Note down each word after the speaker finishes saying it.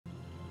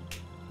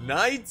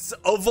Knights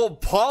of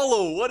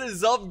Apollo, what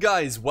is up,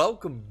 guys?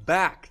 Welcome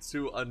back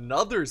to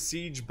another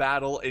siege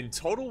battle in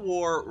Total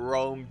War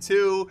Rome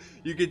 2.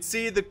 You can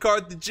see the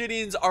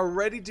Carthaginians are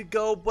ready to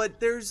go, but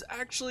there's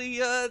actually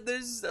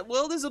there's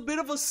a bit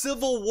of a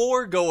civil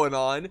war going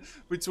on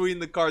between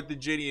the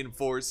Carthaginian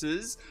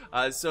forces.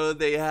 So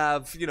they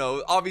have,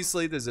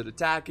 obviously there's an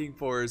attacking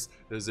force,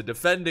 there's a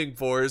defending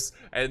force,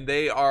 and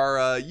they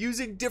are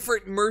using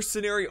different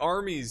mercenary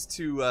armies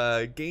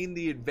to gain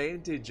the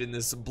advantage in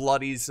this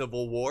bloody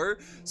civil war.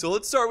 So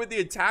let's start with the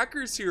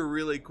attackers here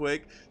really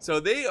quick. So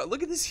they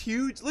look at this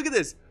huge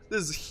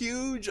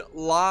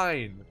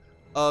line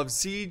of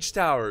siege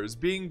towers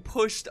being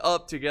pushed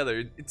up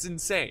together. It's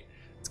insane.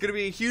 It's gonna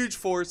be a huge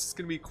force. It's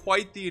gonna be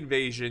quite the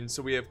invasion.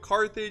 So we have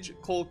Carthage,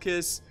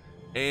 Colchis,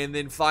 and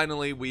then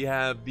finally we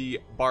have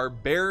the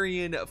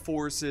barbarian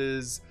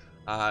forces,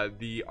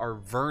 the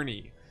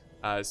Arverni.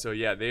 So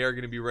yeah, they are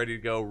going to be ready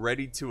to go,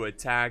 ready to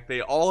attack.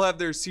 They all have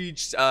their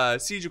siege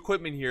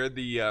equipment here,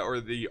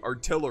 the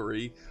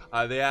artillery.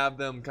 They have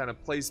them kind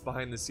of placed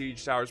behind the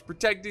siege towers,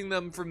 protecting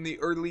them from the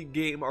early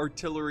game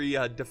artillery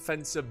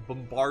defensive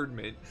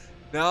bombardment.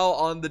 Now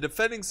on the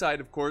defending side,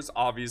 of course,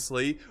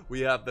 obviously, we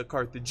have the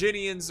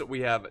Carthaginians.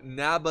 We have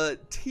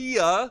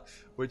Nabatea,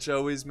 which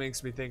always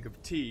makes me think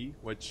of tea,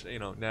 which,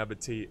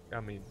 Nabatea,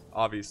 I mean,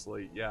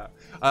 obviously, yeah.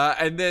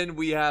 And then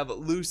we have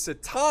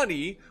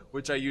Lusitani,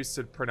 which I used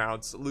to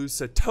pronounce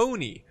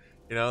Lusitoni.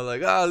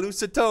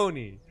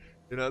 Lusitoni.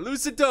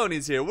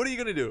 Lusitoni's here. What are you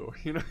gonna do?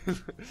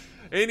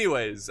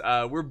 Anyways,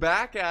 we're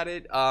back at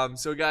it.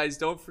 So guys,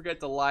 don't forget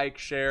to like,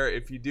 share.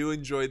 If you do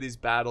enjoy these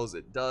battles,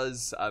 it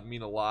does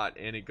mean a lot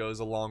and it goes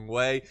a long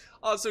way.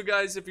 Also,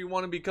 guys, if you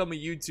want to become a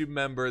YouTube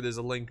member, there's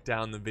a link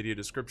down in the video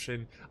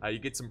description. You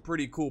get some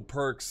pretty cool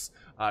perks.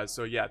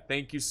 So yeah,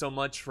 thank you so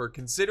much for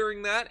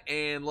considering that,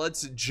 and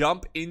let's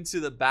jump into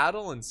the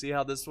battle and see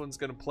how this one's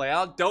gonna play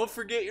out. Don't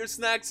forget your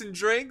snacks and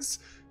drinks,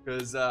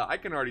 because I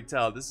can already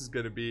tell this is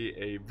going to be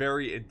a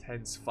very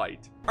intense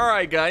fight.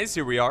 Alright guys,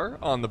 here we are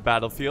on the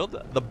battlefield.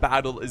 The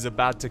battle is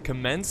about to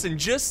commence, and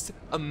just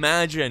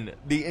imagine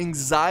the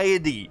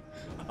anxiety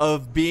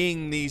of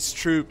being these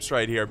troops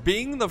right here,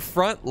 being the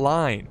front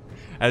line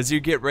as you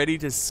get ready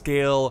to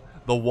scale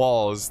the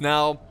walls.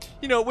 Now,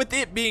 with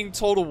it being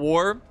Total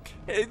War,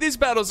 these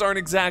battles aren't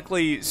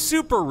exactly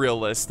super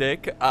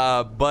realistic,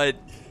 but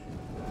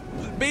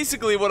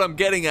basically what I'm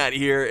getting at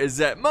here is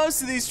that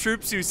most of these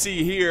troops you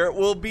see here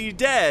will be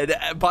dead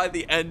by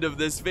the end of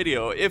this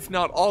video, if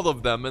not all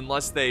of them,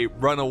 unless they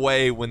run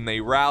away when they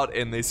rout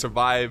and they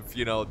survive,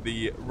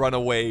 the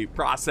runaway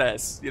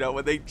process,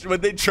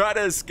 when they try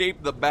to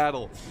escape the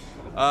battle.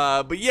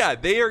 But yeah,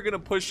 they are gonna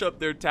push up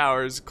their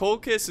towers.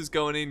 Colchis is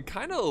going in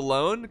kind of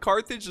alone.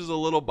 Carthage is a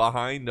little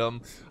behind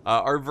them.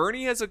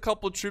 Arverni has a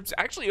couple troops.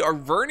 Actually,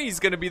 Arverni's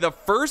gonna be the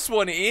first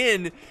one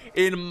in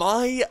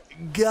my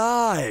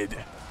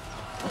god.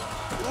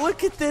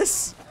 Look at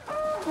this.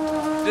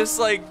 Just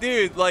like,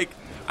 dude,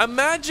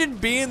 imagine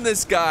being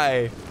this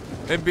guy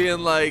and being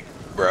like,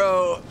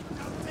 bro,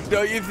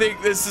 don't you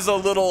think this is a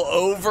little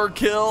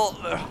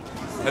overkill?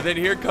 And then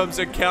here comes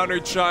a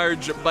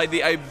countercharge by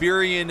the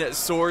Iberian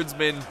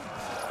swordsmen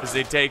as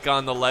they take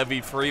on the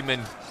Levy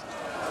Freemen.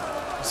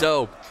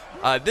 So,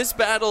 this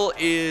battle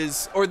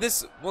is,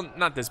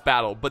 not this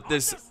battle, but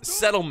this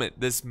settlement,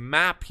 this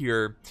map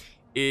here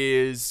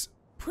is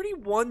pretty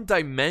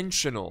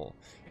one-dimensional.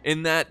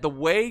 In that the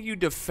way you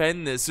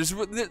defend this,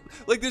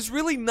 there's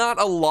really not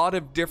a lot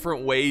of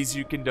different ways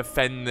you can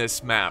defend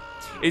this map.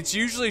 It's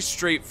usually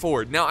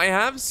straightforward. Now, I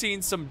have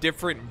seen some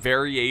different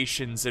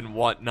variations and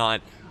whatnot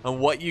on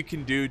what you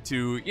can do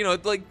to,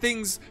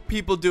 things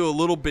people do a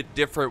little bit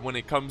different when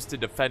it comes to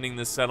defending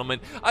the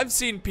settlement. I've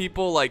seen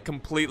people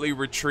completely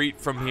retreat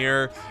from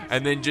here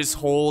and then just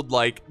hold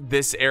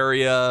this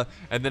area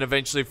and then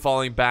eventually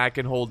falling back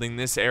and holding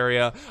this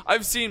area.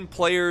 I've seen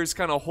players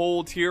kind of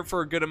hold here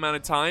for a good amount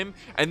of time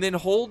and then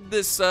hold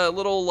this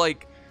little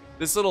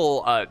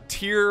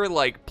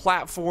tier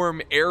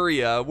platform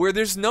area where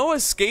there's no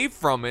escape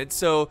from it.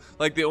 So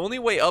the only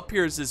way up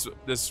here is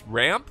this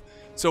ramp.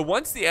 So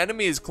once the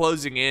enemy is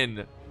closing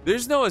in,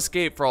 there's no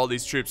escape for all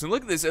these troops. And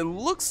look at this. It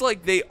looks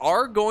like they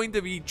are going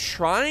to be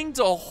trying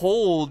to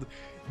hold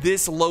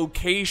this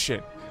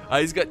location.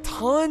 He's got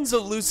tons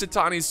of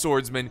Lusitani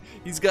swordsmen.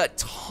 He's got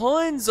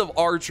tons of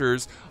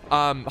archers.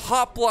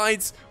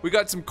 Hoplites. We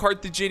got some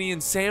Carthaginian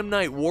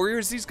Samnite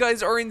warriors. These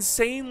guys are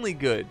insanely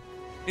good.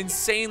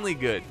 Insanely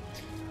good.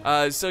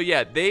 So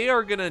yeah,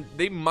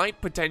 they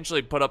might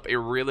potentially put up a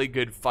really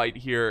good fight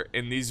here,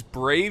 and these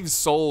brave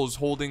souls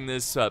holding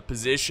this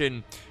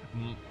position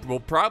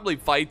will probably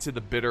fight to the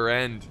bitter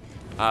end.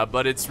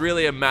 But it's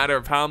really a matter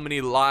of how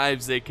many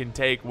lives they can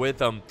take with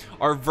them.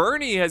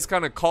 Arverni has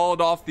kind of called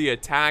off the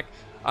attack.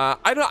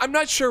 I'm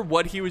not sure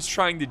what he was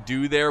trying to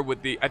do there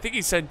with I think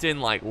he sent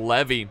in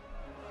Levy.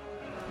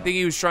 I think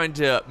he was trying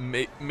to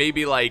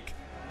maybe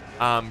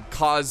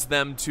cause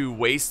them to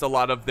waste a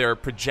lot of their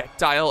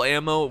projectile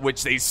ammo,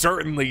 which they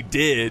certainly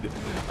did.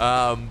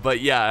 But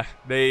yeah,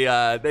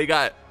 they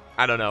got,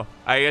 I don't know.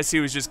 I guess he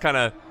was just kind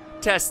of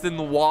testing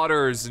the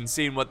waters and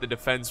seeing what the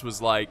defense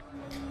was like.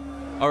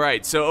 All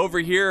right, so over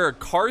here,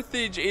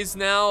 Carthage is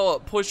now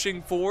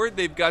pushing forward.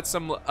 They've got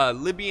some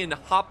Libyan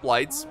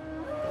hoplites.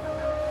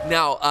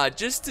 Now,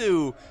 just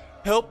to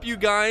help you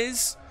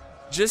guys,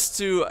 just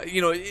to,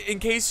 you know, in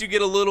case you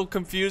get a little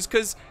confused,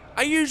 because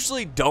I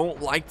usually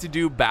don't like to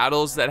do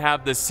battles that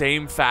have the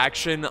same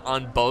faction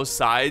on both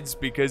sides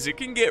because it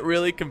can get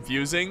really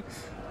confusing.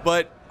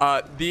 But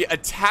the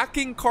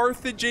attacking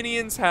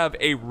Carthaginians have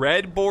a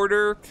red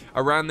border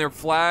around their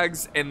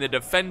flags, and the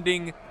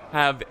defending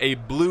have a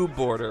blue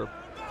border.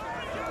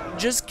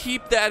 Just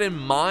keep that in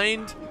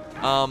mind,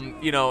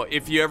 you know,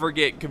 if you ever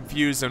get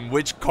confused on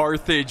which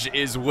Carthage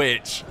is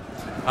which.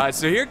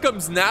 So here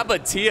comes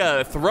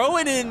Nabatea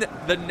throwing in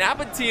the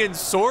Nabatean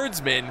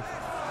swordsman,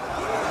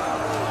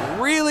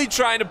 really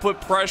trying to put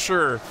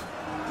pressure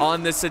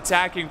on this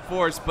attacking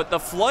force, but the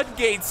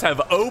floodgates have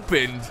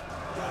opened,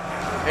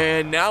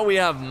 and now we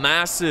have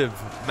massive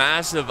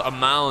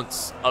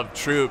amounts of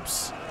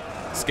troops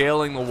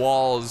scaling the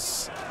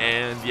walls.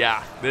 And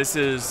yeah, this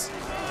is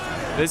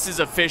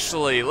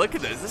officially, look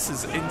at this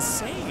is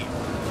insane.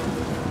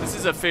 This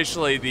is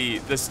officially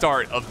the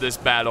start of this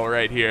battle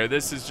right here.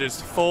 This is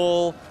just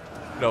full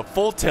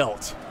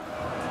tilt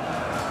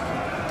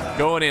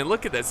going in.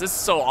 Look at this. This is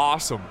so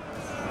awesome.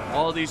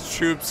 All these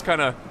troops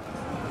kind of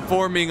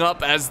forming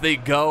up as they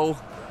go,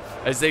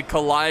 as they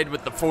collide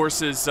with the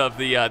forces of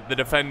the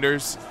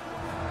defenders.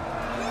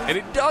 And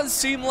it does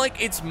seem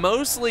like it's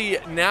mostly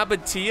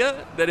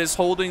Nabatea that is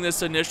holding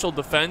this initial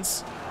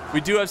defense. We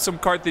do have some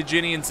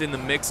Carthaginians in the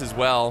mix as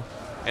well,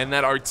 and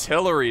that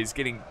artillery is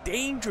getting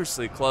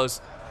dangerously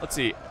close. Let's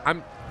see.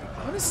 I'm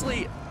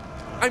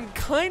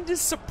kind of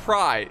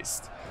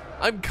surprised.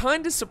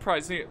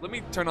 Here, let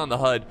me turn on the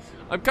HUD.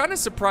 I'm kind of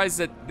surprised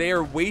that they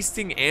are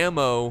wasting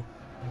ammo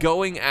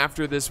going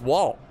after this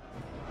wall,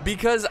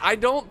 because I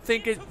don't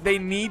think they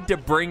need to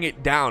bring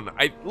it down.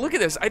 Look at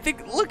this.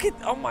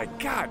 Oh my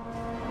God.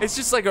 It's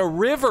just like a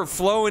river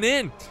flowing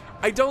in.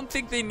 I don't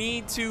think they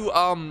need to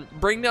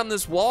bring down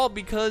this wall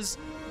because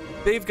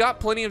they've got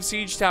plenty of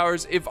siege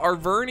towers. If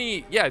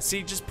Arverni, yeah,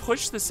 see, just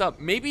push this up.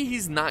 Maybe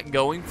he's not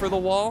going for the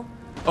wall.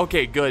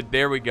 Okay, good.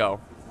 There we go.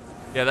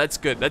 Yeah, that's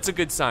good. That's a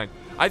good sign.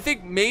 I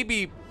think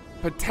maybe,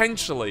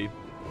 potentially,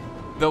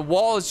 the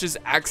wall is just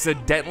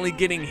accidentally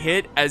getting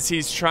hit as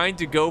he's trying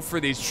to go for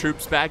these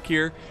troops back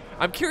here.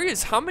 I'm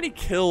curious, how many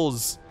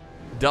kills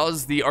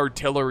does the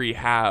artillery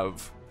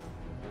have?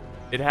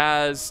 It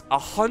has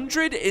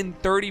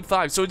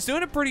 135, so it's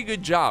doing a pretty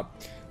good job.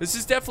 This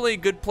is definitely a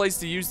good place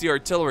to use the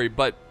artillery,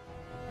 but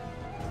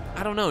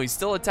I don't know. He's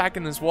still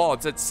attacking this wall.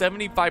 It's at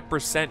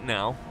 75%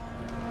 now.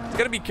 He's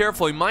got to be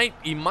careful. He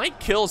might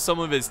kill some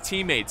of his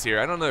teammates here.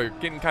 I don't know. They're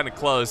getting kind of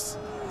close.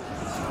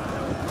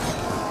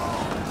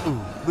 Ooh,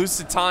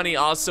 Lusitani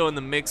also in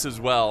the mix as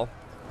well.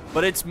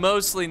 But it's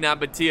mostly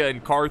Nabatea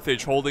and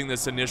Carthage holding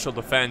this initial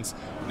defense.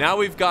 Now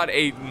we've got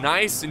a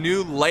nice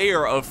new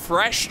layer of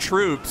fresh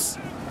troops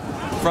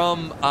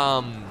from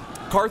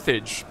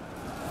Carthage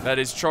that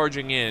is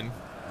charging in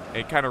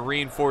and kind of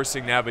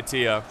reinforcing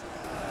Nabatea.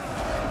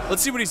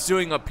 Let's see what he's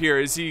doing up here.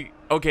 Is he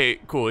okay?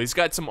 Cool. He's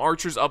got some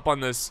archers up on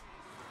this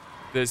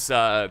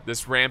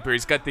ramp here.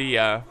 He's got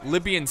the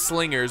Libyan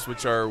slingers,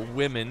 which are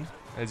women,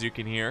 as you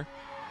can hear.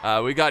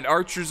 We got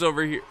archers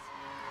over here.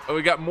 Oh,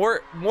 we got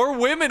more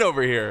women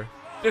over here,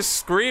 just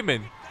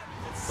screaming.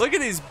 Look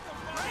at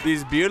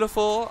these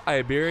beautiful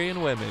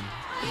Iberian women.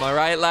 Am I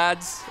right,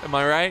 lads? Am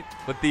I right?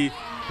 With the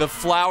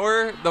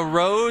flower, the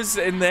rose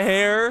in the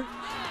hair,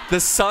 the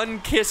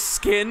sun-kissed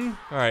skin.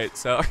 All right,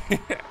 so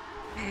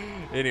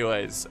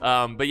anyways,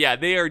 but yeah,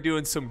 they are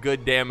doing some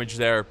good damage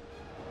there.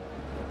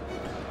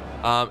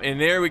 And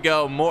there we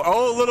go. More.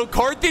 Oh, little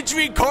Carthage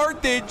v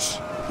Carthage.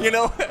 You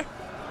know,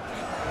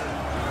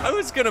 I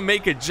was gonna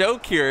make a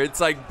joke here. It's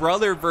like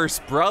brother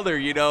versus brother.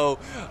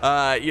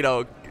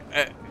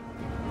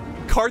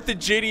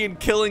 Carthaginian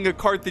killing a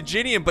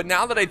Carthaginian. But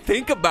now that I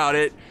think about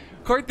it,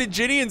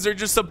 Carthaginians are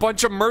just a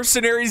bunch of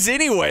mercenaries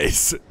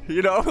anyways.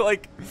 You know,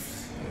 like,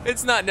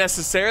 it's not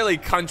necessarily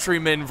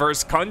countrymen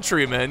versus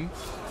countrymen.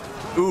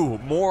 Ooh,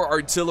 more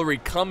artillery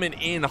coming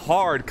in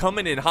hard,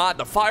 coming in hot.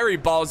 The fiery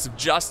balls of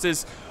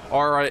justice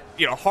are,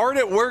 hard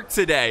at work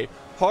today.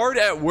 Hard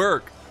at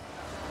work.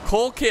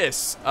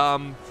 Colchis,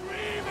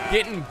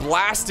 getting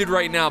blasted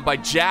right now by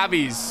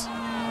Javies.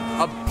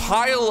 A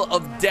pile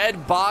of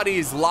dead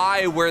bodies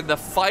lie where the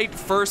fight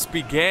first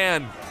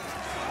began.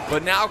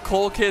 But now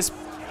Colchis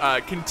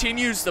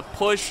continues to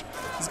push.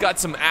 He's got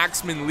some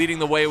axemen leading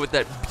the way with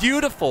that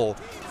beautiful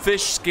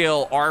fish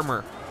scale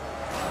armor.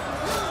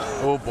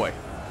 Oh boy.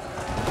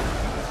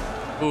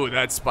 Ooh,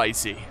 that's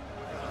spicy.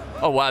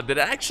 Oh wow, did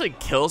it actually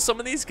kill some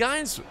of these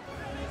guys?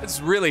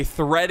 It's really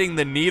threading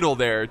the needle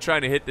there,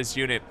 trying to hit this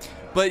unit.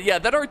 But yeah,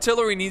 that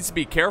artillery needs to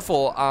be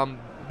careful.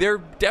 They're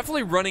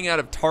definitely running out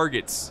of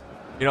targets.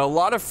 You know, a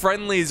lot of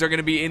friendlies are going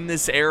to be in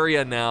this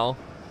area now.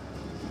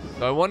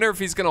 So I wonder if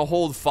he's going to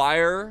hold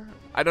fire.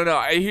 I don't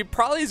know. He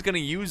probably is going to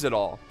use it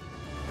all.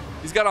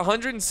 He's got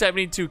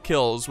 172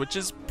 kills, which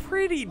is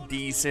pretty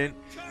decent.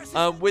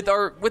 With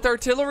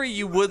artillery,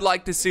 you would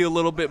like to see a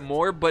little bit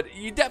more, but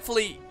you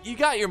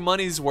got your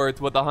money's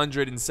worth with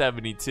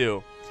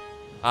 172.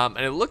 And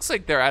it looks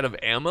like they're out of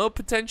ammo,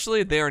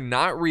 potentially. They are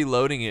not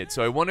reloading it.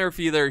 So I wonder if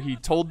either he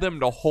told them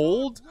to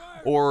hold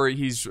or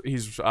he's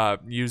used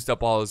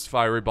up all his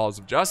fiery balls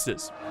of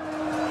justice.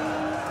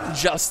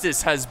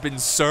 Justice has been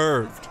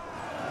served.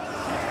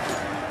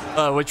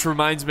 Which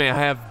reminds me, I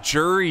have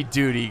jury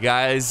duty,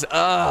 guys.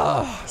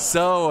 Ugh,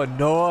 so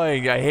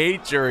annoying. I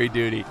hate jury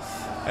duty.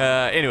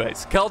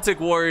 Anyways, Celtic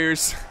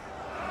Warriors.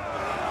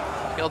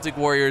 Celtic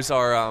Warriors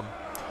are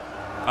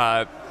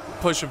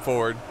pushing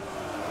forward.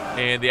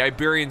 And the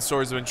Iberian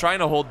swordsmen trying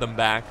to hold them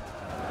back.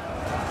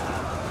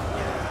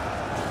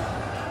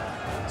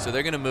 So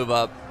they're gonna move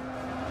up.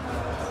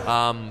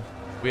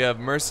 We have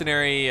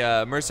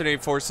mercenary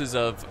forces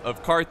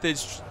of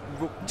Carthage,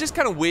 just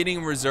kind of waiting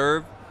in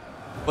reserve.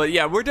 But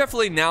yeah, we're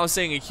definitely now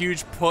seeing a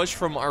huge push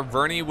from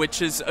Arverni,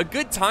 which is a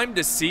good time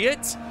to see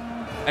it.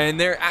 And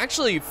they're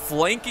actually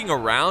flanking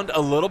around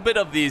a little bit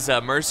of these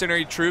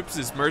mercenary troops,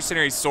 these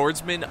mercenary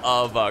swordsmen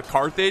of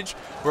Carthage,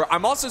 where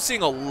I'm also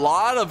seeing a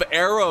lot of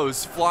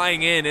arrows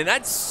flying in, and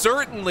that's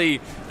certainly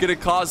going to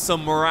cause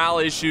some morale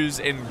issues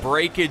and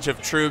breakage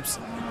of troops.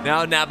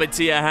 Now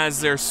Nabatea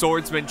has their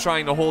swordsmen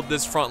trying to hold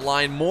this front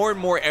line. More and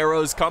more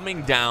arrows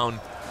coming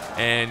down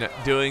and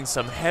doing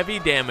some heavy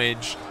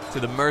damage to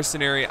the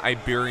mercenary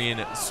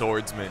Iberian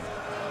swordsmen.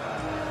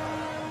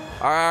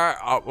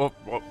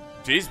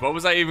 Geez, what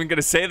was I even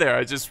gonna say there?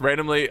 I just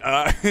randomly,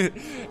 I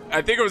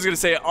think I was gonna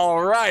say,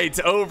 all right,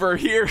 over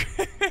here.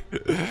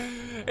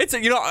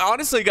 You know,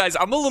 honestly, guys,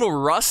 I'm a little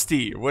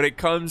rusty when it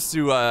comes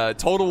to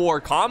Total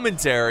War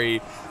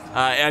commentary.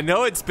 I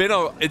know it's been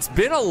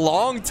a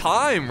long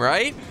time,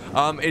 right?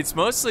 It's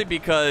mostly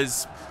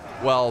because,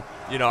 well,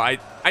 you know, I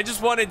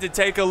just wanted to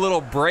take a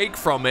little break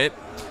from it.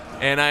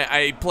 And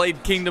I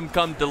played Kingdom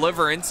Come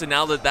Deliverance, and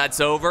now that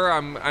that's over,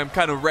 I'm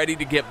kind of ready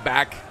to get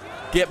back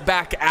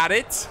at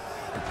it.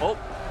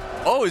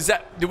 Oh,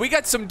 do we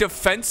got some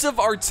defensive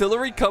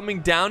artillery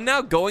coming down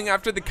now, going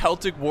after the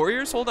Celtic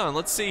Warriors? Hold on,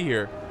 let's see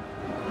here.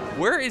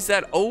 Where is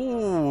that?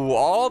 Oh,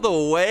 all the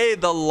way,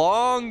 the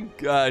long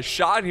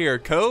shot here.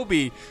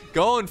 Kobe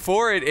going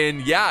for it,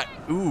 and yeah,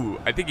 ooh,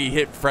 I think he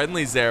hit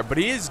friendlies there, but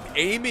he is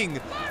aiming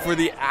for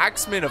the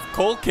Axemen of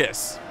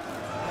Colchis.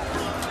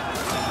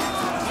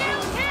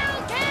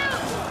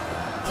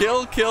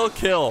 Kill, kill,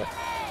 kill.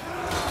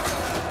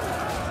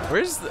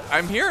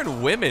 I'm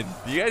hearing women.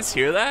 Do you guys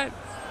hear that?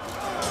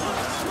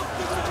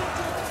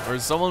 Or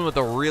someone with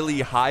a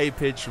really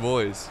high-pitched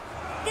voice.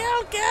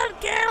 Kill, kill,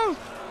 kill.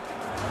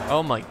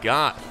 Oh my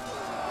god.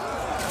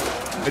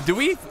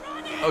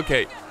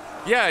 Okay.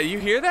 Yeah, you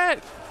hear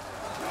that?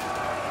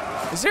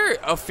 Is there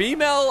a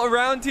female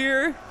around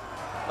here?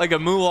 Like a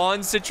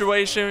Mulan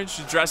situation?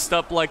 She's dressed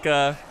up like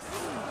a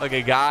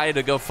guy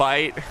to go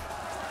fight.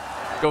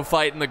 Go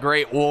fight in the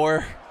Great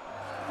War.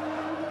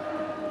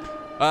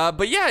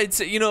 But yeah,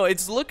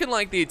 it's looking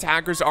like the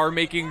attackers are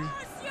making.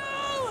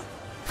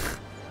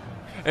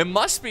 It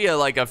must be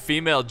like a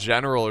female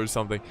general or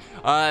something.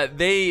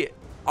 They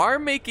are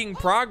making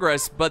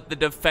progress, but the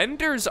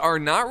defenders are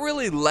not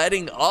really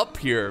letting up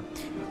here.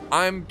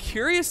 I'm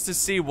curious to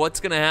see what's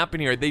gonna happen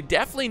here. They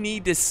definitely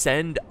need to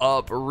send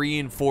up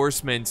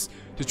reinforcements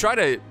to try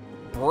to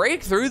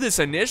break through this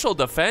initial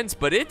defense,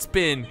 but it's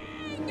been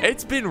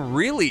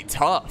really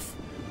tough.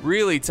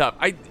 Really tough.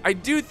 I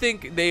do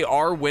think they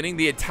are winning.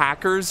 The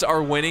attackers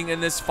are winning in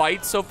this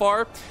fight so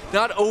far.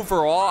 Not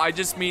overall. I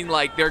just mean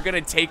like they're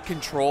going to take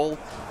control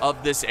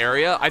of this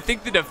area. I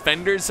think the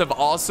defenders have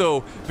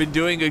also been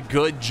doing a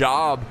good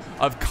job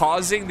of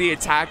causing the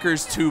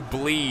attackers to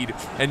bleed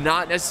and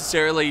not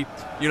necessarily,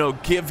 you know,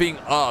 giving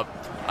up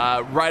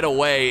right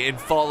away and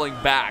falling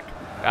back.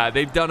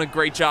 They've done a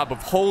great job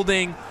of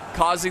holding,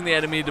 causing the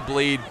enemy to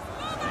bleed.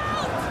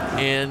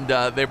 And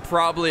they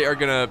probably are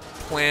going to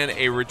plan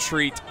a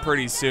retreat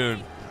pretty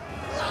soon.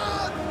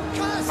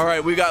 All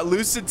right, we got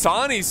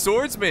Lusitani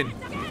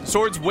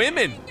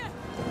swordswomen.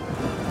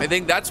 I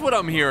think that's what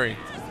I'm hearing.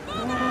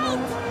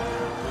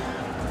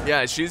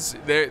 Yeah,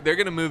 they're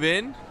going to move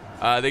in.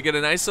 They get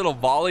a nice little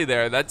volley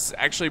there. That's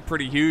actually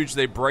pretty huge.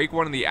 They break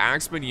one of the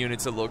Axemen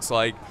units, it looks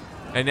like.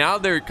 And now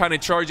they're kind of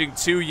charging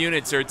 2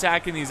 units. They're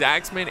attacking these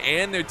Axemen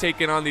and they're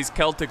taking on these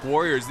Celtic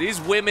Warriors. These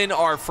women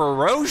are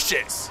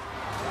ferocious.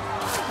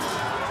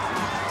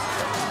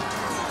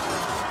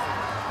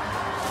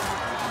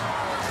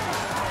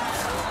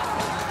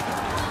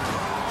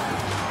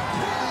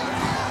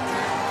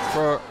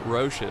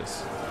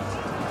 Ferocious.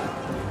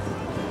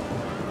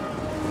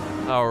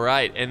 All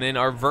right, and then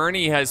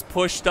Arverni has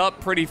pushed up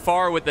pretty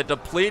far with a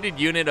depleted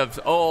unit of,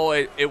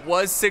 it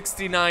was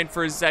 69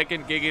 for a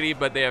second, giggity,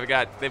 but they've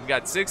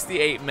got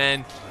 68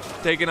 men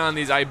taking on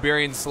these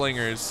Iberian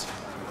slingers.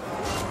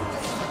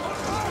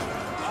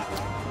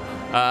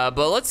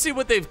 But let's see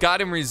what they've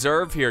got in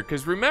reserve here,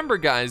 because remember,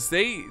 guys,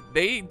 they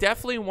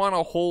definitely want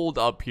to hold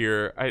up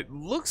here. It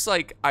looks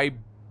like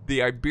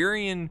the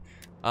Iberian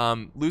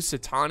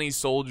Lusitani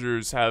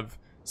soldiers have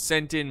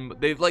sent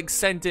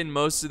in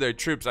most of their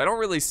troops. I don't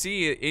really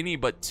see any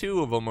but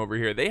 2 of them over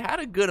here. They had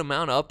a good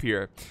amount up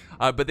here,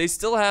 but they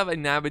still have a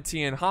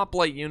Nabatean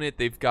hoplite unit.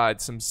 They've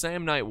got some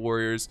Samnite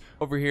warriors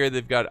over here.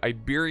 They've got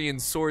Iberian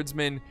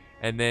swordsmen,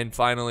 and then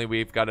finally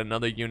we've got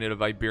another unit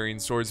of Iberian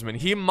swordsmen.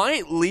 He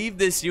might leave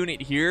this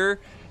unit here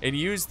and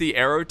use the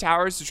arrow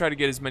towers to try to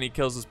get as many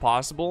kills as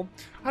possible.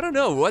 I don't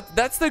know.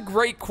 That's the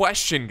great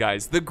question,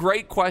 guys. The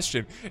great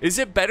question. Is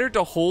it better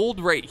to hold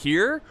right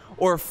here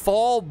or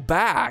fall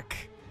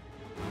back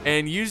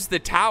and use the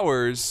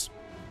towers?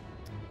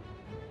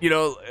 You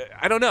know,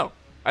 I don't know.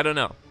 I don't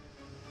know.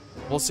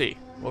 We'll see.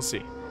 We'll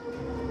see.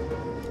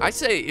 I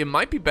say it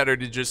might be better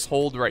to just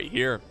hold right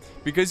here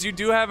because you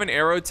do have an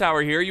arrow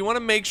tower here. You want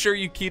to make sure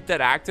you keep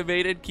that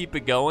activated, keep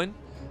it going.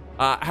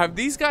 Have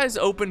these guys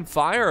opened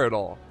fire at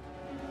all?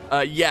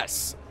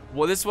 Yes.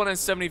 Well, this one has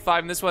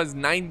 75 and this one has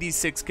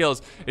 96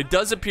 kills. It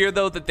does appear,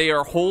 though, that they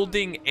are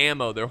holding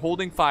ammo. They're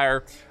holding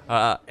fire,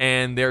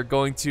 and they're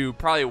going to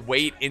probably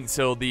wait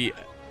until the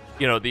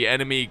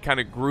enemy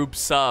kind of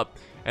groups up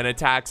and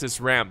attacks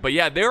this ramp. But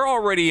yeah, they're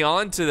already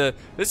on to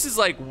this is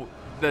like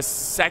the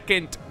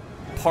second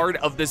part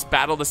of this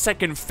battle, the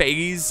second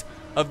phase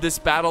of this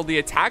battle. The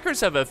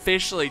attackers have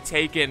officially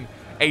taken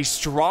a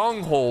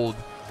stronghold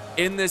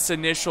in this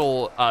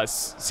initial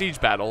siege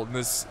battle.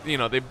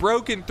 They've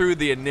broken through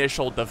the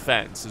initial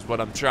defense is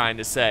what I'm trying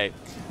to say.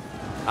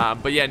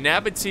 But yeah,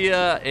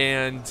 Nabatea,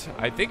 and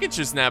I think it's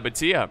just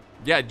Nabatea.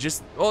 Yeah,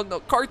 no,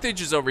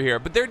 Carthage is over here,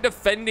 but they're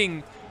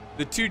defending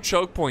the 2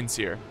 choke points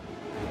here.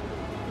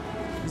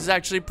 This is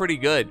actually pretty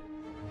good.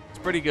 It's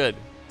pretty good.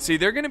 See,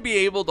 they're going to be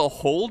able to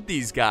hold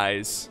these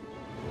guys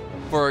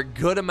for a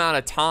good amount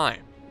of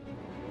time.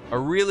 A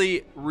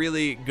really,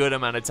 really good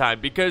amount of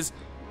time because,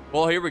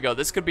 well, here we go.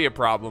 This could be a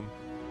problem.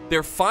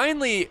 They're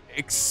finally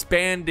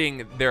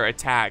expanding their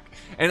attack.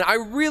 And I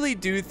really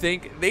do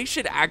think they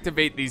should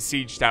activate these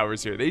siege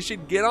towers here. They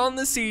should get on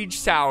the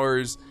siege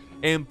towers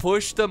and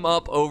push them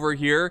up over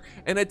here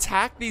and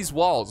attack these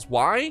walls.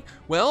 Why?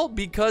 Well,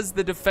 because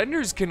the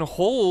defenders can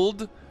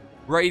hold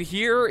right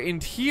here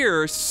and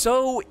here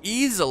so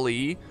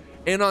easily.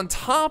 And on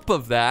top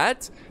of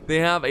that, they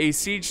have a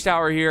siege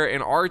tower here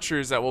and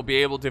archers that will be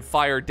able to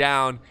fire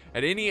down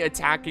at any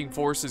attacking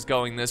forces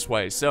going this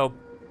way. So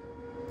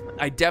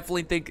I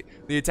definitely think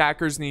the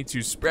attackers need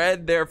to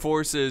spread their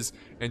forces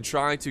and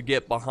try to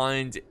get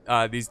behind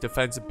these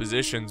defensive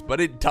positions. But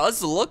it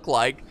does look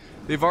like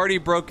they've already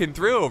broken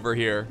through over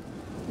here.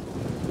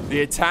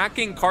 The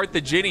attacking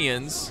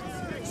Carthaginians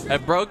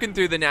have broken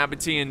through the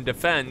Nabatean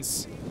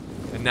defense,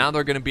 and now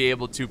they're going to be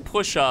able to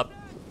push up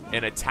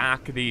and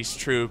attack these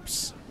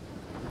troops.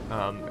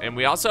 And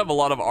we also have a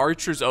lot of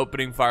archers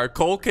opening fire.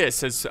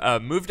 Colchis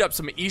has moved up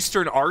some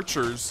eastern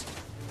archers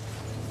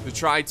to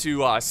try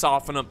to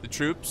soften up the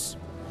troops.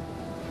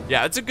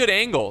 Yeah, that's a good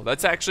angle.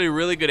 That's actually a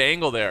really good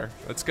angle there.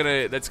 That's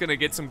gonna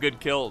get some good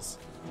kills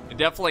and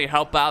definitely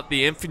help out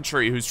the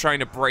infantry who's trying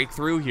to break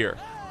through here.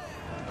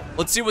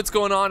 Let's see what's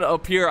going on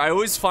up here. I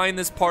always find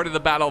this part of the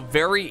battle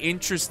very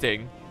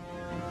interesting.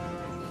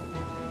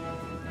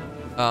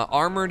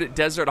 Armored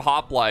desert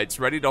hoplites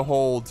ready to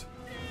hold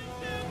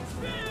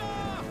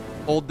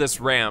this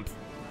ramp.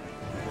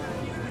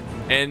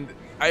 And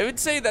I would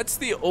say that's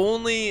the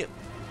only,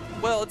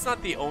 well, it's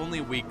not the only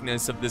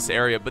weakness of this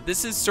area, but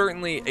this is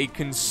certainly a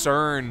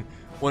concern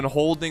when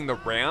holding the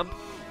ramp,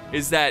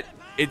 is that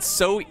it's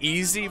so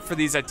easy for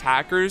these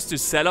attackers to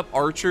set up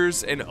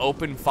archers and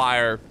open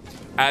fire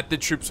at the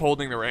troops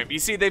holding the ramp. You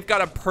see, they've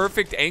got a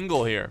perfect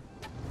angle here.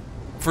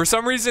 For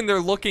some reason, they're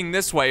looking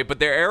this way, but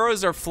their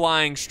arrows are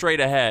flying straight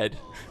ahead.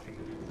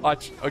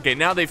 Watch. Okay,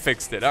 now they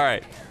fixed it. All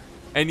right.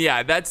 And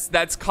yeah,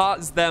 that's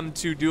caused them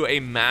to do a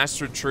mass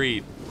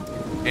retreat.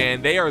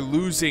 And they are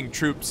losing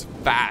troops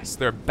fast.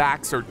 Their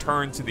backs are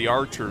turned to the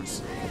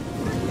archers.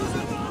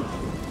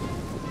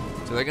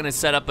 So they're going to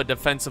set up a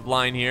defensive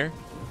line here.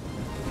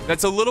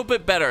 That's a little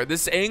bit better.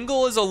 This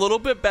angle is a little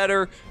bit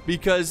better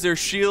because their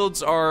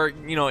shields are,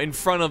 in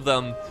front of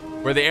them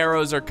where the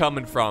arrows are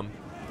coming from.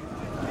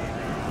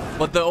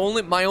 But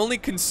my only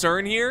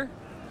concern here,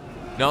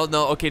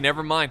 okay,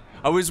 never mind.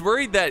 I was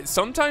worried that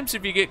sometimes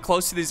if you get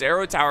close to these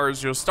arrow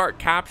towers, you'll start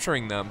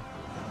capturing them.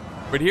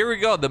 But here we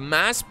go, the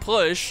mass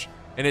push,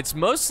 and it's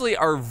mostly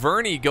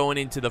Arverni going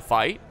into the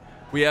fight.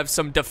 We have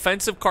some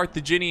defensive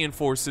Carthaginian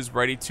forces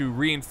ready to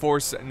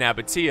reinforce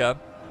Nabatea.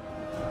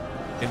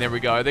 And there we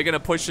go. Are they going to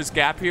push this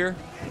gap here?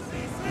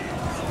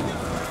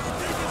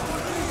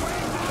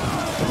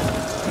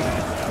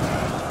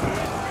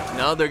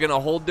 No, they're going to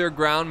hold their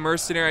ground.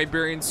 Mercenary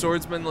Iberian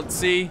swordsmen, let's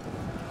see.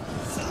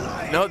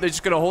 No, they're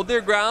just going to hold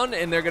their ground,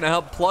 and they're going to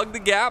help plug the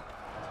gap.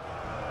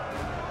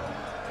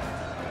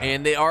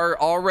 And they are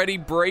already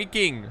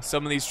breaking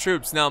some of these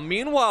troops. Now,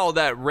 meanwhile,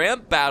 that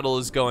ramp battle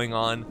is going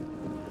on.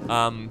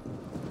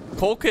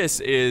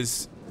 Colchis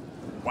is...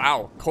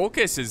 Wow,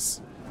 Colchis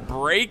is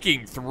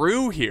breaking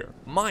through here.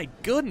 My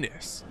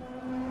goodness.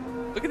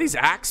 Look at these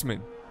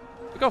axemen.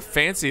 Look how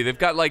fancy. They've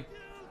got, like...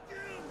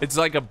 It's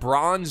like a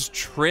bronze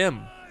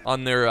trim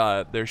on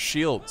their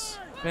shields.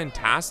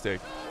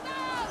 Fantastic.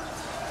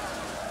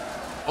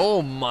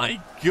 Oh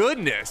my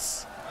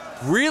goodness.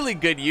 Really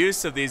good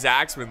use of these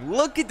axemen.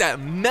 Look at that,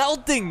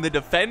 melting the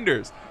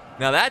defenders.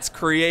 Now that's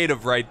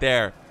creative right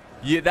there.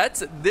 Yeah,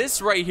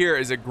 this right here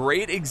is a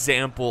great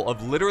example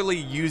of literally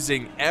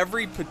using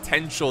every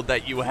potential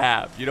that you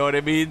have. You know what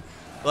I mean?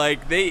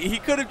 Like, he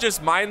could have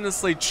just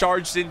mindlessly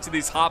charged into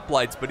these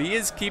hoplites, but he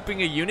is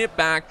keeping a unit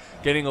back,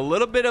 getting a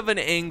little bit of an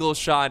angle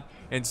shot,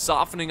 and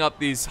softening up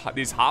these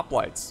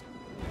hoplites.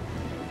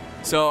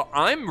 So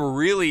I'm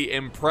really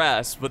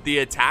impressed with the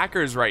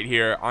attackers right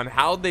here on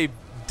how they've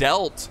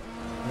dealt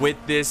with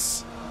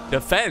this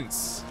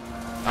defense.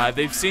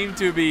 They seem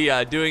to be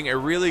doing a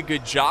really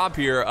good job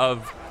here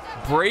of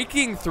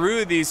breaking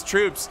through these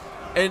troops.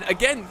 And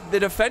again, the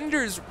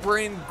defenders were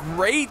in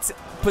great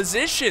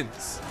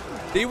positions.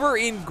 They were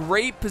in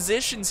great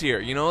positions here.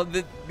 You know,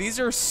 these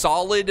are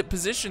solid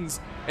positions,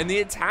 and the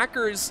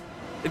attackers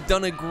have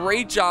done a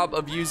great job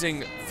of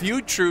using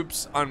few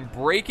troops on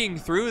breaking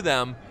through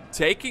them,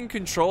 taking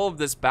control of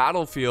this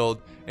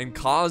battlefield, and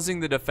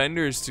causing the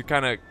defenders to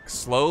kind of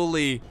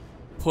slowly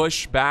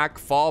push back,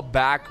 fall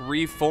back,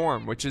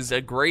 reform, which is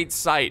a great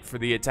sight for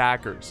the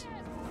attackers.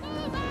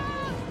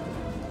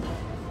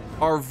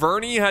 Our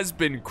Verney has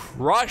been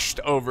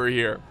crushed over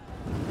here.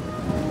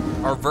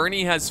 Our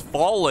Verney has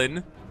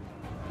fallen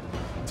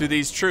to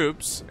these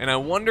troops, and I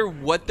wonder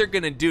what they're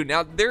gonna do.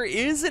 Now, there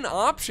is an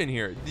option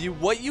here.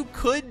 What you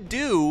could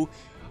do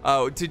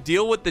to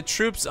deal with the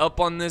troops up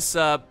on this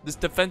this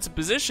defensive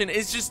position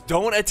is just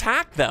don't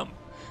attack them.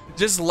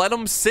 Just let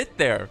them sit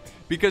there,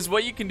 because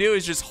what you can do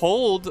is just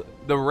hold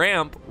the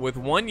ramp with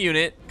one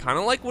unit, kind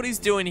of like what he's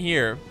doing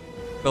here,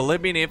 the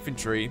Libyan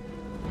infantry,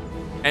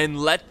 and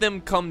let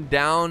them come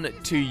down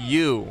to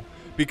you.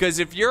 Because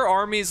if your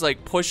army's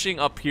like pushing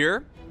up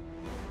here,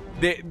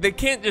 they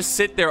can't just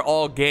sit there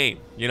all game,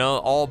 you know,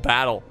 all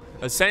battle.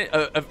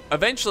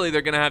 Eventually,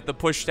 they're going to have to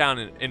push down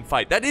and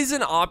fight. That is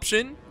an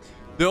option.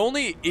 The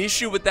only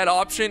issue with that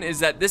option is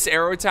that this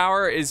arrow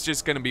tower is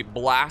just going to be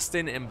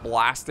blasting and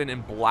blasting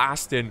and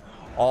blasting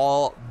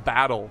all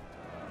battle.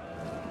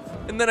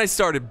 And then I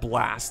started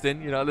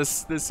blasting, you know,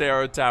 this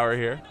arrow tower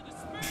here.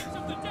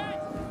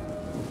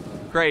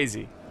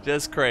 Crazy.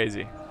 Just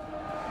crazy.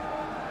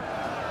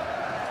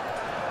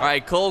 All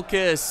right, Kolka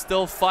is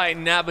still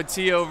fighting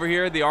Nabati over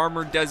here, the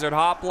armored desert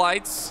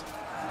hoplites.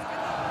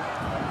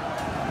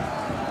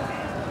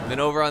 Then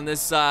over on this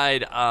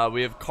side,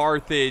 we have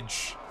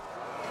Carthage,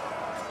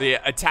 the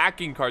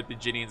attacking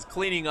Carthaginians,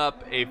 cleaning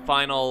up a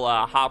final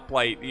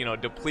hoplite, you know,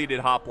 depleted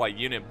hoplite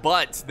unit.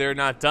 But they're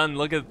not done.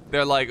 Look at,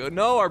 they're like, oh,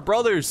 no, our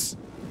brothers,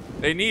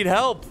 they need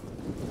help.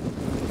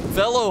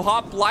 Fellow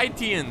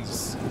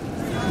hoplitians.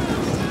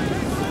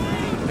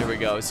 There we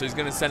go. So he's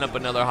going to send up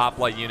another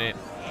hoplite unit.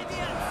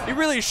 He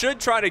really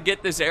should try to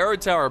get this arrow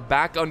tower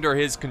back under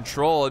his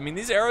control. I mean,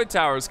 these arrow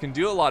towers can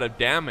do a lot of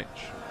damage.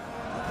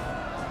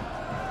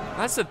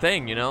 That's the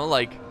thing, you know,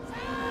 like,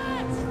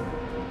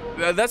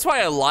 that's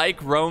why I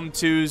like Rome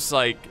 2's,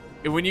 like,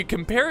 when you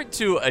compare it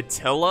to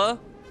Attila,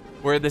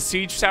 where the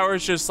siege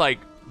towers just, like,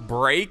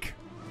 break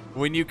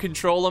when you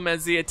control them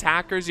as the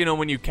attackers, you know,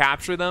 when you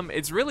capture them,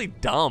 it's really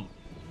dumb.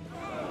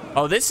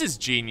 Oh, this is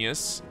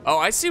genius. Oh,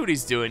 I see what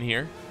he's doing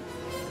here.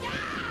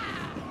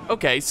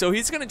 Okay, so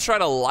he's gonna try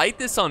to light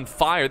this on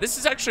fire. This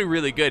is actually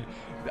really good.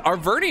 Our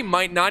Verney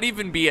might not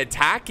even be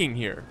attacking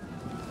here.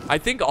 I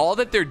think all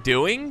that they're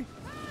doing...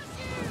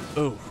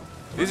 Ooh,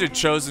 these are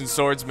chosen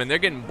swordsmen. They're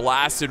getting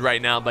blasted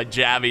right now by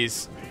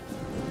Javies.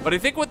 But I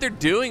think what they're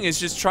doing is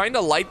just trying to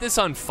light this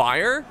on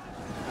fire.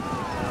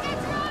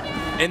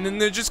 And then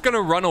they're just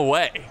gonna run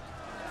away.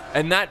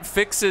 And that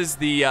fixes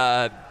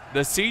the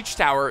siege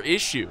tower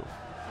issue.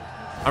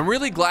 I'm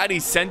really glad he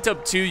sent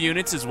up 2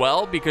 units as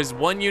well, because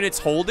one unit's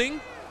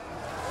holding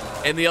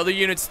and the other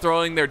unit's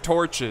throwing their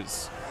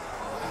torches,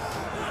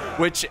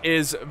 which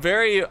is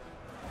very,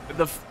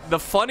 the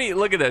funny,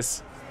 look at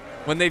this.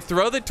 When they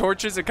throw the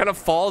torches, it kind of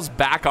falls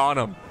back on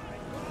them.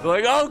 They're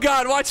like, oh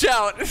God, watch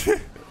out.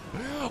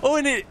 Oh,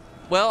 and it,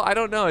 well, I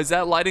don't know. Is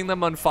that lighting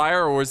them on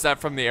fire, or was that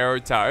from the arrow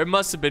tower? It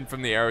must have been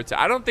from the arrow tower.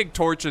 I don't think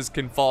torches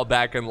can fall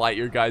back and light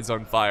your guys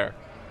on fire.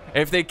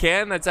 If they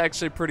can, that's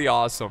actually pretty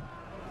awesome.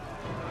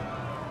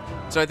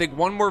 So I think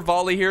one more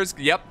volley here is,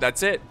 yep,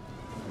 that's it.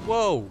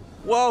 Whoa.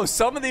 Whoa,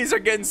 some of these are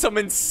getting some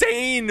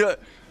insane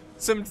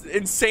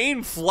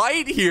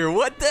flight here.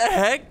 What the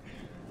heck?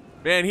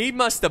 Man, he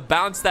must have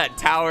bounced that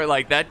tower,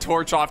 like that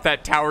torch off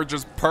that tower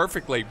just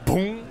perfectly.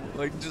 Boom.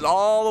 Like just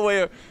all the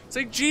way up. It's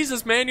like,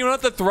 Jesus, man, you don't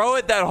have to throw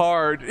it that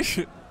hard.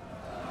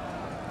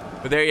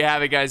 But there you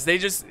have it, guys. They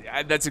just,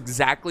 that's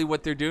exactly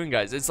what they're doing,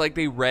 guys. It's like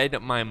they read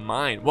my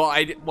mind. Well,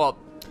 I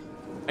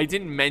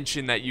didn't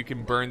mention that you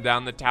can burn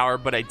down the tower,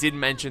 but I did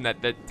mention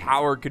that the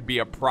tower could be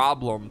a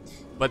problem.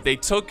 But they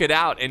took it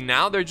out, and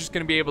now they're just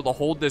going to be able to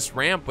hold this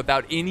ramp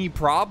without any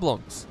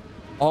problems.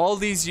 All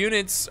these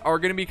units are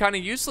going to be kind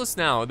of useless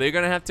now. They're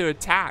going to have to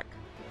attack.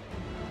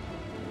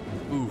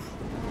 Ooh.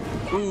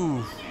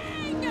 Ooh.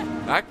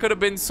 That could have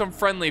been some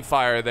friendly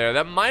fire there.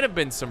 That might have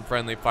been some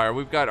friendly fire.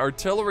 We've got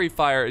artillery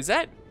fire. Is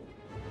that...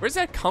 Where's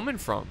that coming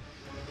from?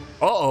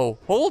 Uh-oh.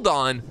 Hold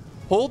on.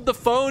 Hold the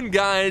phone,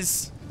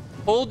 guys.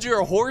 Hold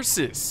your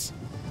horses,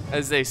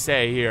 as they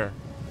say here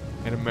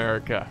in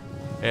America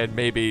and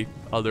maybe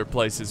other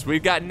places.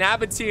 We've got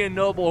Nabatean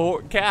Noble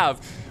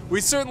Cav. We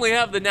certainly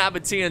have the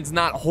Nabateans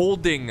not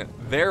holding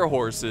their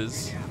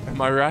horses. Am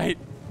I right?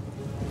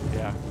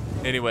 Yeah.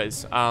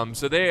 Anyways,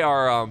 so they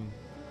are,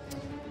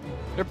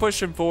 they're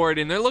pushing forward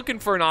and they're looking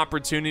for an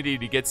opportunity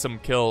to get some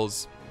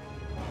kills.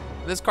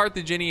 This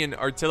Carthaginian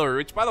artillery,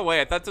 which by the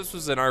way, I thought this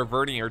was an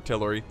Arverni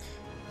artillery.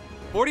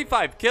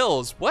 45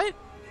 kills. What?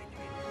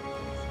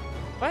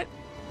 What?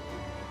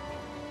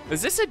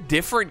 Is this a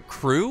different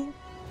crew?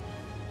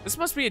 This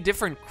must be a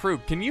different crew.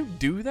 Can you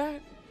do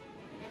that?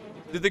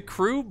 Did the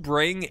crew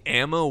bring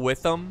ammo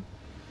with them?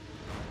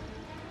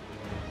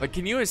 Like,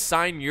 can you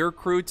assign your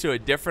crew to a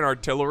different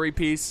artillery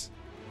piece?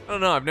 I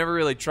don't know. I've never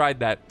really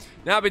tried that.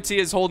 Nabatea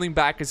is holding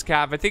back his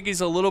cav. I think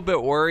he's a little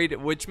bit worried,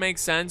 which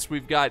makes sense.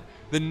 We've got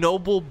the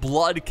Noble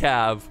Blood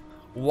Cav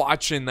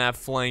watching that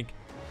flank.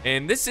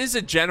 And this is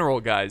a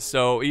general, guys,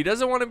 so he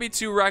doesn't want to be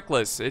too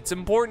reckless. It's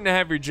important to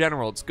have your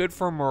general. It's good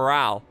for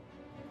morale,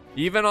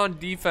 even on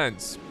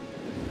defense.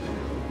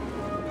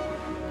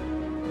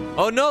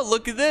 Oh no,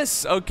 look at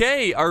this.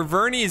 Okay,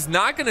 Arverni is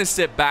not going to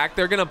sit back.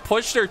 They're going to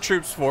push their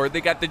troops forward.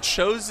 They got the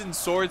chosen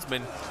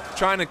swordsman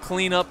trying to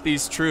clean up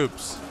these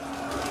troops.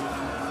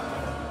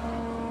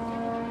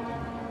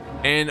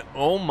 And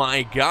oh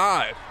my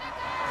god.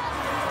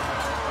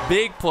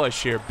 Big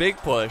push here, big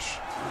push.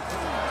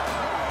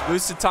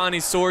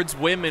 Lusitani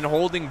swordswomen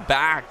holding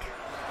back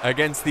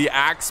against the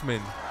axemen.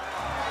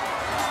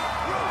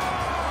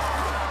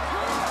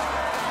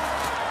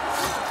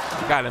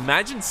 God,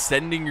 imagine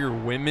sending your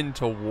women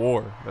to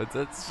war.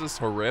 That's just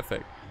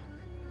horrific.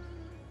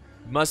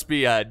 Must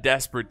be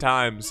desperate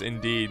times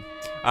indeed.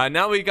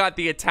 Now we got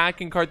the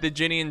attacking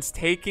Carthaginians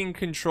taking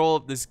control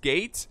of this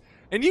gate.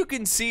 And you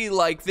can see,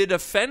 like, the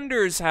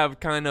defenders have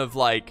kind of,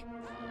 like,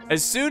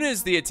 as soon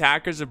as the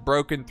attackers have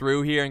broken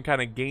through here and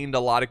kind of gained a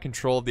lot of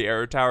control of the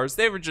arrow towers,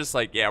 they were just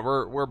like, yeah,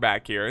 we're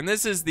back here. And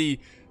this is the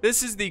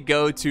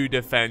go-to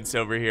defense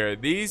over here.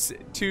 These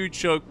two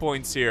choke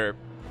points here,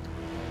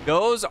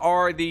 those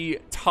are the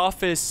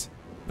toughest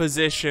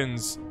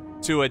positions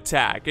to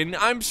attack. And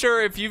I'm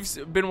sure if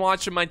you've been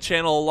watching my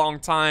channel a long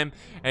time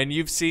and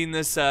you've seen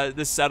this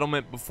this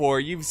settlement before,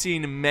 you've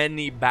seen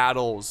many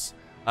battles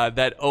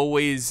that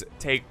always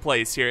take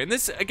place here. And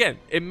this, again,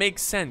 it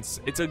makes sense.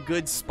 It's a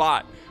good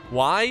spot.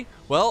 Why?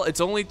 Well,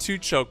 it's only 2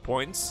 choke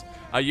points.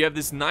 You have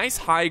this nice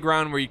high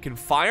ground where you can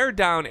fire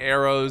down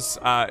arrows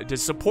to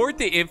support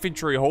the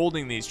infantry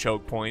holding these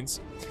choke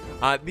points.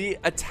 The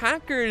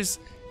attackers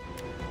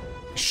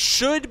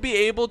should be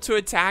able to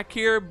attack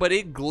here, but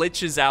it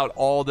glitches out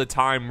all the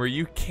time where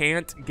you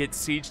can't get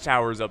siege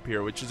towers up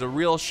here, which is a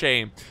real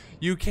shame.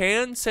 You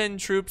can send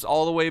troops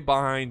all the way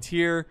behind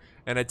here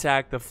and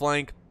attack the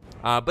flank,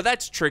 but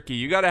that's tricky.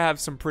 You got to have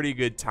some pretty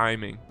good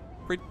timing.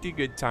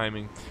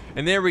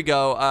 And there we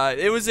go.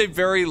 It was a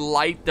very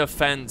light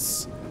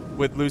defense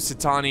with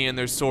Lusitani and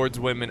their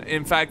swordswomen.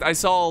 In fact, I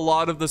saw a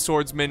lot of the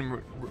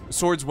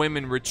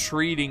swordswomen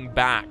retreating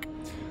back.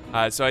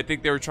 So I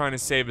think they were trying to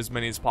save as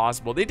many as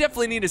possible. They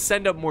definitely need to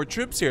send up more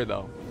troops here,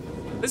 though.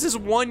 This is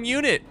 1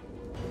 unit.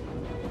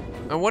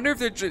 I wonder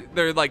if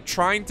they're like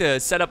trying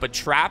to set up a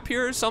trap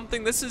here or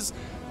something. This is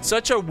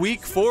such a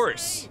weak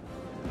force.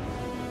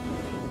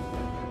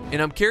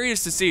 And I'm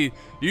curious to see.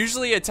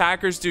 Usually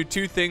attackers do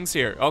 2 things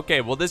here.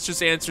 Okay, well, this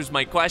just answers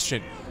my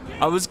question.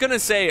 I was gonna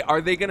say, are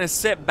they gonna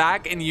sit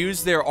back and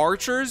use their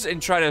archers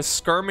and try to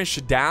skirmish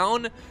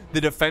down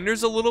the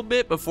defenders a little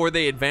bit before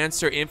they advance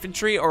their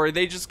infantry, or are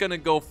they just gonna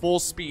go full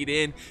speed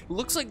in? It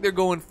looks like they're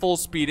going full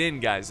speed in,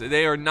 guys.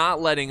 They are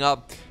not letting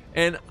up,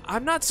 and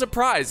I'm not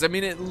surprised. I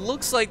mean, it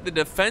looks like the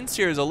defense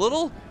here is a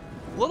little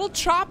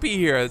choppy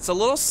here. It's a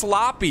little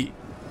sloppy.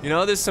 You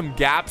know, there's some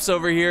gaps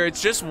over here.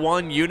 It's just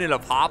 1 unit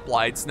of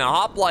hoplites.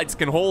 Now, hoplites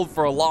can hold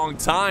for a long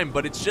time,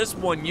 but it's just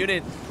 1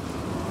 unit.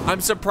 I'm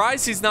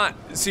surprised he's not...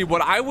 See,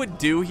 what I would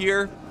do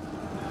here...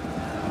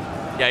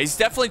 Yeah, he's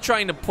definitely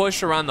trying to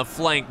push around the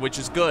flank, which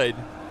is good.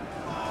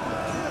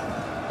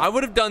 I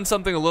would have done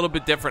something a little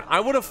bit different.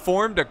 I would have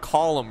formed a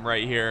column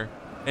right here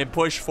and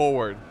pushed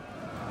forward.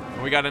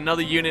 And we got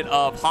another unit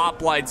of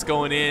hoplites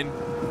going in.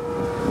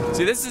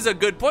 See, this is a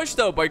good push,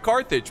 though, by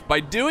Carthage. By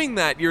doing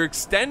that, you're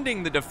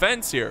extending the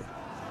defense here.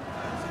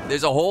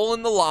 There's a hole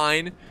in the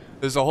line.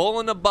 There's a hole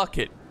in the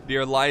bucket,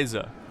 dear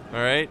Liza. All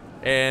right?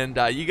 And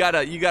you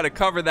gotta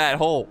cover that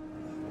hole.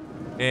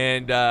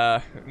 And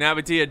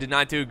Nabatea did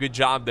not do a good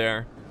job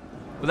there.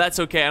 But that's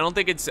okay. I don't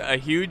think it's a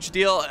huge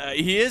deal.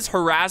 He is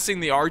harassing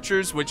the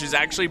archers, which is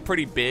actually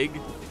pretty big.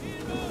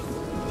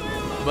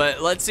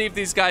 But let's see if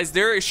these guys,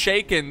 they're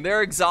shaken.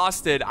 They're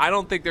exhausted. I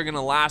don't think they're going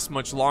to last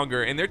much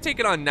longer. And they're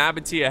taking on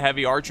Nabatea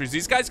heavy archers.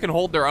 These guys can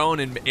hold their own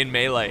in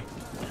melee.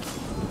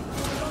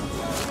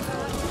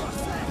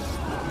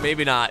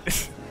 Maybe not.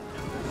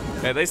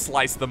 Yeah, they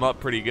sliced them up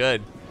pretty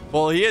good.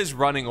 Well, he is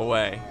running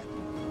away.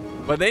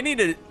 But they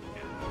need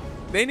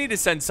to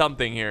send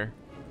something here.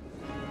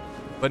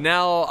 But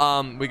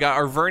now we got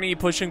Arverni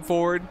pushing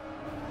forward.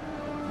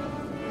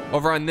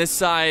 Over on this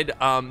side,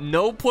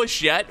 no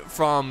push yet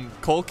from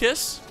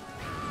Kolkis.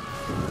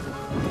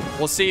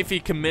 We'll see if he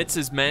commits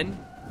his men.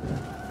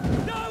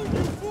 No,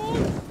 you fool!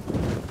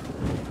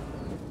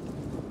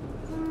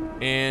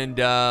 And,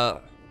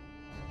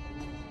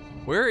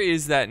 where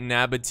is that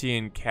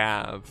Nabatean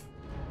Cav?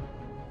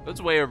 It's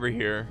way over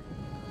here.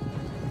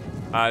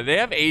 They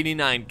have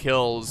 89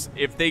 kills.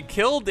 If they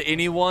killed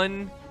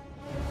anyone,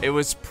 it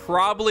was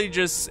probably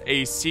just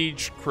a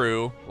siege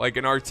crew, like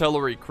an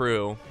artillery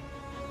crew.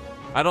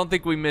 I don't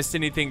think we missed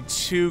anything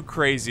too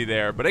crazy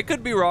there, but I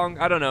could be wrong.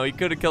 I don't know. He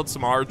could have killed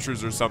some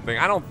archers or something.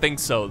 I don't think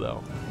so,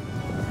 though.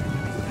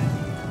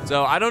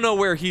 So I don't know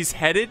where he's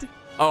headed.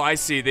 Oh, I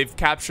see. They've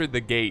captured the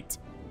gate.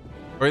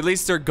 Or at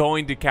least they're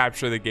going to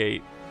capture the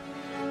gate.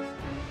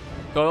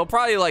 So they'll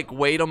probably, like,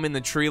 wait them in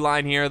the tree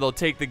line here. They'll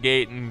take the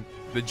gate, and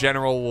the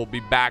general will be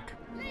back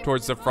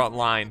towards the front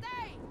line.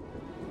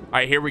 All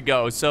right, here we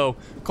go. So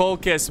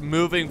Kolkis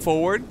moving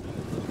forward.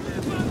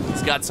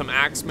 He's got some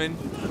axemen.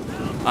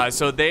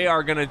 So they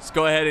are going to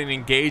go ahead and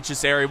engage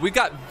this area. We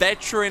got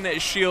veteran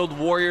shield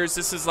warriors.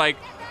 This is like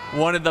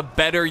one of the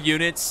better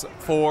units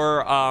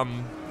for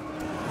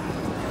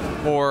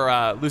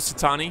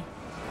Lusitani.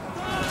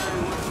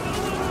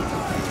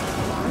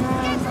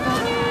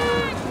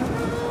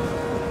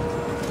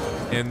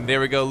 And there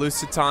we go,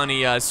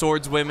 Lusitani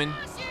swordswomen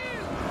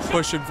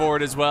pushing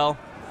forward as well.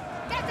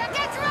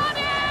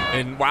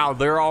 And wow,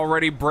 they're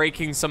already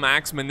breaking some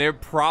axemen. They're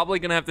probably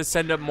going to have to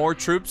send up more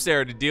troops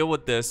there to deal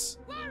with this.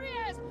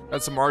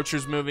 Got some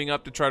archers moving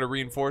up to try to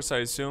reinforce, I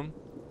assume.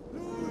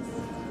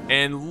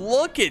 And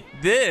look at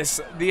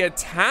this. The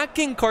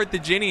attacking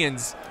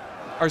Carthaginians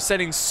are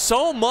setting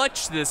so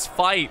much this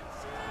fight.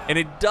 And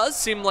it does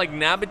seem like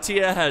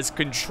Nabatea has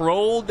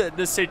controlled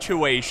the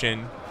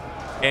situation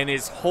and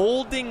is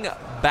holding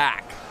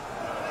back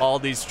all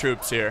these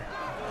troops here.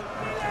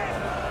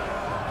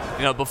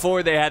 You know,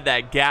 before they had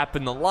that gap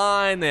in the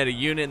line, they had a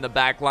unit in the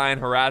back line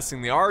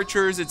harassing the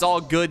archers. It's all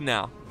good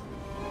now.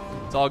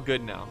 It's all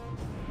good now.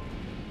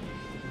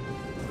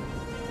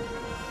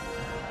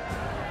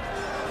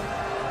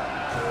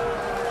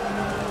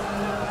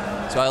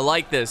 So I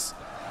like this.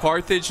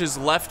 Carthage has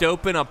left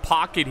open a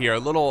pocket here, a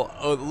little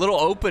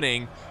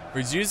opening.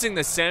 He's using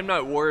the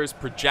Samnite Warriors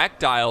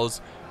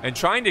projectiles and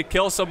trying to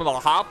kill some of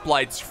the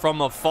hoplites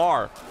from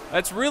afar.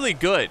 That's really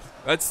good.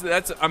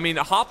 I mean,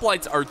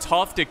 hoplites are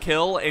tough to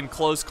kill in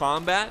close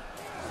combat,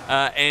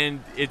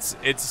 and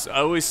it's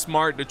always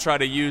smart to try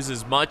to use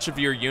as much of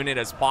your unit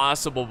as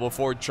possible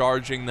before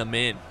charging them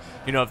in.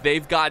 You know, if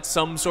they've got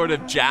some sort of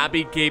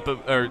jabby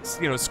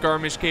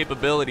skirmish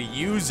capability,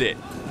 use it.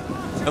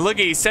 And look,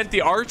 he sent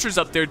the archers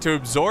up there to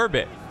absorb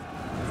it.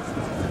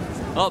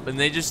 Oh, and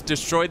they just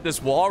destroyed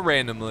this wall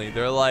randomly.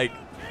 They're like,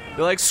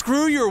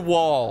 screw your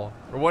wall,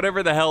 or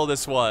whatever the hell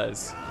this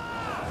was.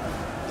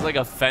 It's like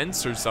a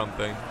fence or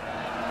something.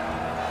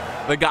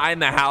 The guy in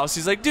the house,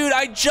 he's like, dude,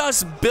 I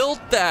just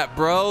built that,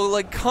 bro.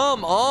 Like,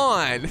 come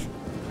on.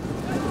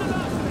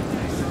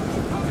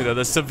 You know,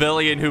 the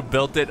civilian who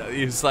built it,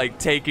 he's like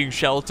taking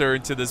shelter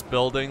into this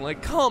building.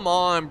 Like, come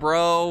on,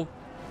 bro.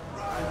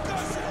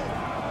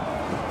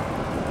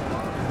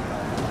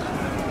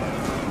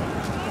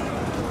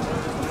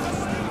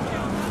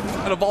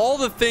 Out of all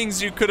the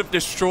things you could have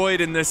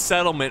destroyed in this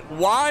settlement,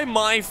 why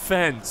my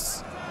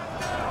fence?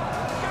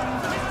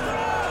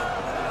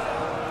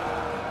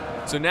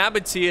 So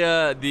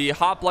Nabatea, the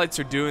hoplites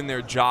are doing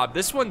their job.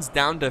 This one's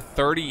down to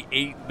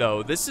 38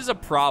 though. This is a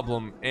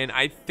problem, and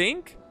I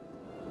think,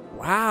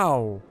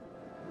 wow,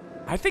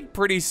 I think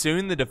pretty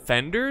soon the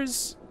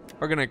defenders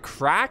are gonna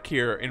crack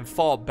here and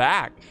fall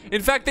back.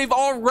 In fact, they've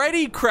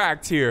already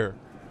cracked here.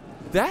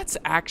 That's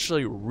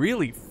actually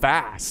really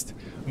fast.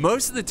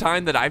 Most of the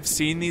time that I've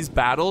seen these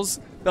battles,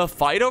 the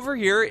fight over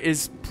here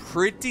is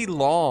pretty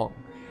long.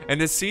 And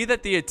to see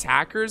that the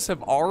attackers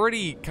have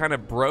already kind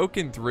of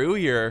broken through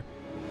here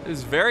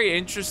is very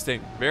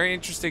interesting. Very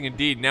interesting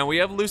indeed. Now we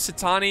have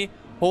Lusitani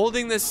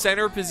holding the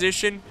center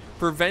position,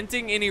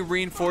 preventing any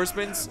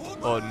reinforcements.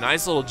 Oh,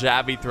 nice little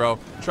jabby throw.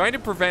 Trying to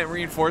prevent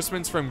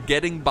reinforcements from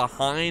getting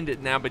behind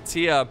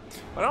Nabatea.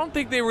 But I don't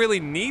think they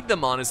really need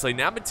them, honestly.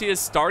 Nabatea is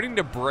starting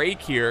to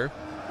break here.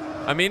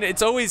 I mean,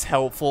 it's always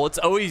helpful. It's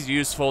always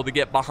useful to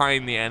get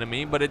behind the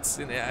enemy, but it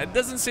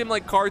doesn't seem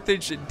like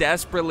Carthage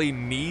desperately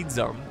needs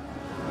them.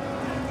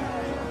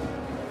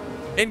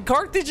 And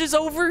Carthage is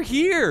over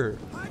here.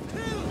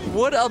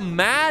 What a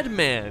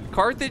madman.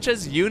 Carthage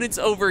has units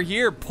over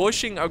here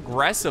pushing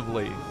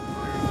aggressively.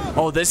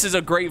 Oh, this is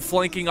a great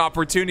flanking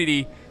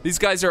opportunity. These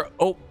guys are...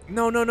 Oh,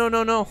 no.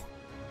 That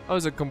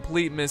was a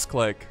complete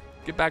misclick.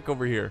 Get back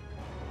over here.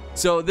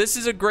 So this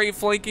is a great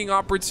flanking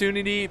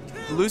opportunity.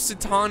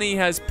 Lusitani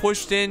has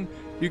pushed in.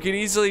 You can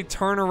easily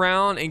turn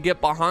around and get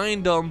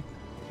behind them.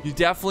 You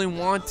definitely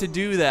want to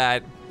do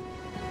that.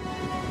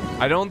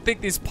 I don't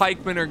think these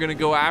pikemen are going to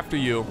go after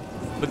you,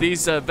 but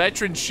these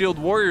veteran shield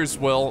warriors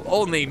will.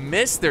 Oh, and they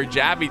missed their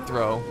jabby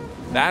throw.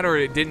 That or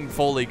it didn't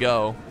fully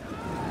go.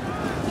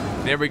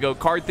 There we go.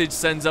 Carthage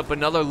sends up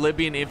another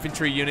Libyan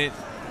infantry unit.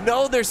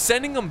 No, they're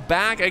sending them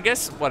back. I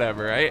guess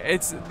whatever.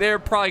 They're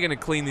probably gonna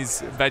clean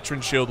these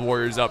veteran shield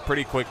warriors up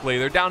pretty quickly.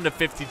 They're down to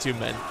 52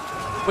 men,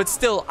 but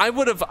still, I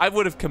would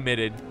have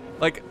committed.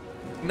 Like,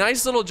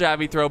 nice little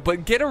jabby throw,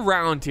 but get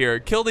around here,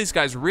 kill these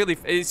guys really.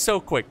 It's so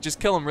quick. Just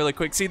kill them really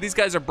quick. See, these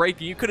guys are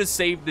breaking. You could have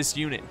saved this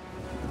unit.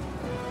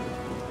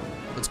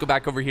 Let's go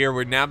back over here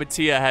where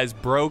Nabatea has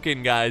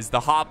broken, guys.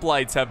 The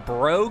hoplites have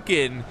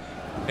broken,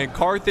 and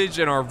Carthage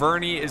and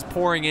Arverni is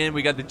pouring in.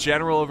 We got the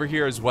general over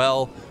here as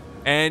well.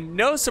 And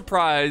no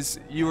surprise,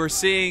 you're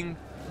seeing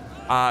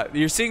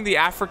the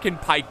African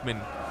pikemen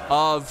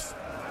of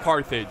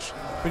Carthage.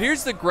 But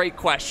here's the great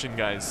question,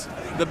 guys.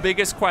 The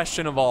biggest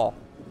question of all.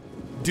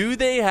 Do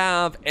they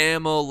have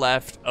ammo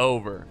left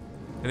over?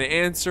 And the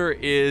answer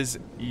is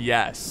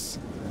yes.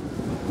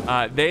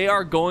 They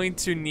are going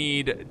to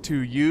need to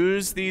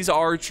use these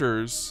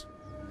archers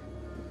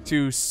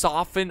to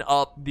soften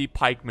up the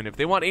pikemen. If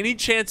they want any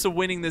chance of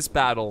winning this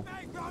battle,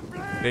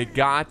 they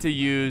got to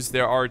use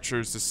their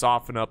archers to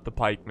soften up the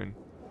pikemen.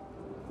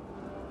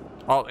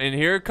 Oh, and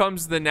here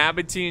comes the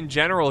Nabatean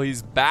general.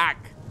 He's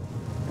back.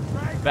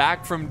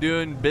 Back from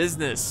doing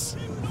business.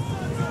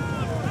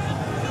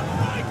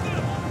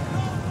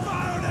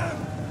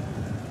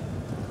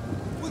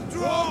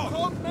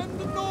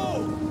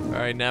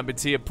 All right,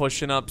 Nabatea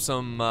pushing up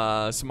some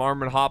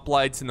armored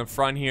hoplites in the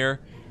front here.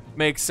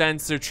 Makes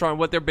sense.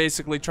 What they're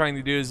basically trying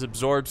to do is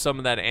absorb some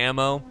of that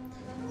ammo.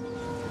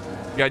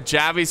 You got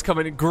Javies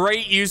coming in.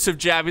 Great use of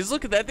Javies.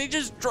 Look at that. They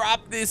just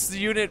dropped this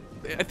unit.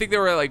 I think they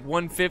were at like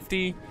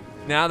 150.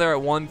 Now they're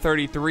at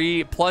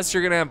 133. Plus,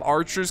 you're gonna have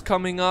archers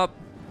coming up.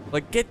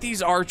 Like, get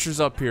these archers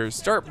up here.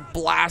 Start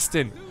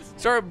blasting.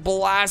 Start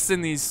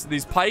blasting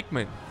these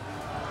pikemen.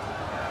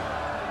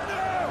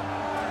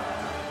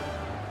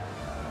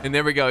 And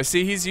there we go.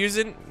 See, he's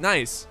using,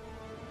 nice.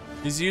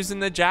 He's using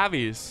the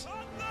Javies.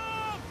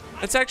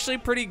 That's actually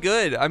pretty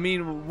good. I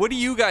mean, what do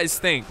you guys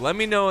think? Let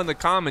me know in the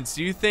comments.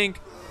 Do you think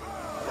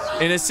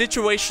in a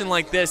situation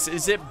like this,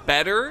 is it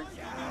better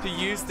to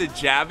use the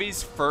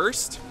Javies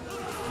first,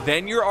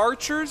 then your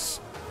archers?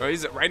 Or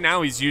is it, right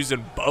now he's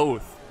using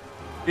both.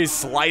 He's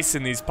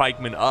slicing these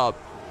pikemen up.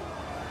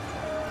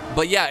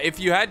 But yeah, if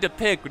you had to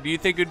pick, do you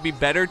think it would be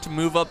better to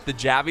move up the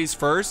Javies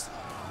first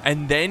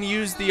and then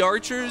use the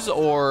archers,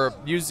 or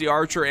use the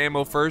archer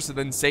ammo first and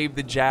then save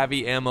the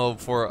Javi ammo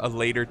for a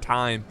later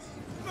time?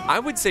 I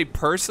would say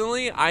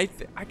personally, I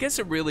guess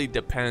it really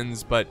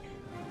depends, but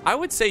I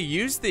would say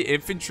use the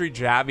infantry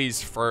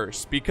Javies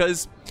first,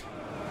 because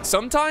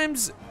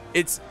sometimes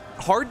it's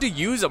hard to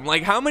use them.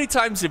 Like, how many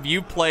times have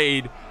you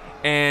played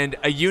and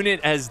a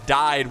unit has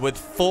died with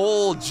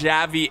full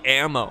Javi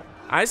ammo?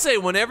 I say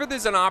whenever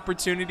there's an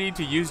opportunity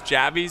to use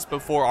Javies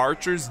before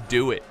archers,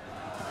 do it.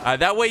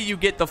 That way you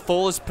get the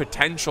fullest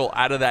potential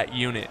out of that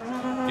unit,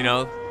 you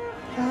know?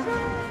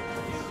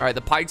 All right,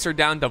 the pikes are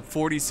down to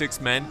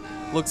 46 men.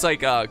 Looks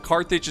like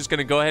Carthage is going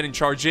to go ahead and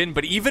charge in,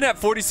 but even at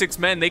 46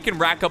 men, they can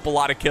rack up a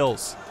lot of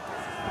kills.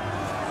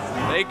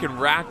 They can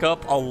rack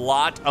up a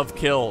lot of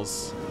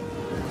kills.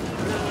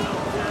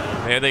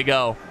 There they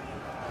go.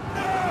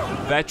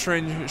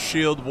 Veteran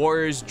shield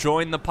warriors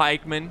join the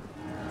pikemen.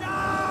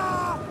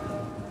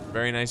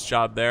 Very nice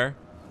job there.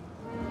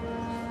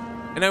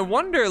 And I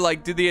wonder,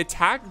 like, did the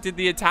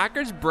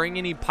attackers bring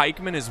any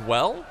pikemen as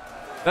well?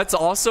 That's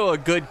also a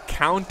good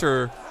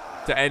counter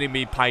to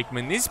enemy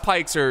pikemen. These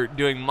pikes are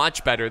doing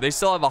much better. They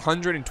still have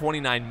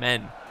 129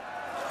 men.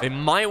 They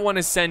might want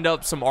to send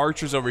up some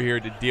archers over here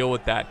to deal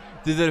with that.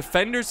 Do the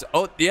defenders...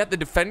 Oh, yeah, the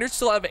defenders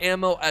still have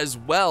ammo as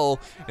well.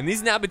 And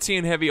these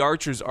Nabatean heavy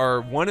archers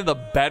are one of the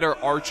better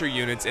archer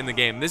units in the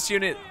game. This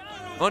unit...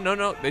 Oh,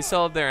 no. They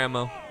still have their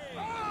ammo.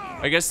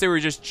 I guess they were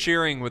just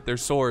cheering with their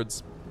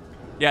swords.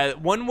 Yeah,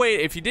 one way...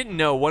 If you didn't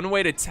know, one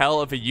way to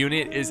tell if a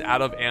unit is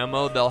out of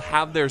ammo, they'll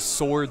have their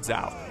swords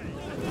out.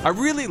 I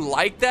really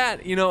like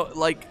that, you know,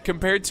 like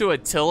compared to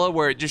Attila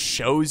where it just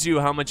shows you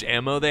how much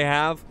ammo they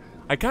have.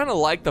 I kind of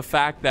like the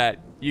fact that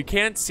you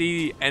can't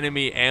see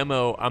enemy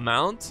ammo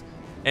amount,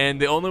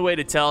 and the only way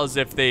to tell is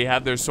if they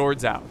have their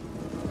swords out.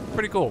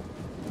 Pretty cool.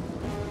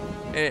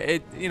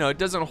 You know, it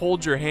doesn't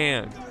hold your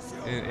hand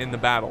in the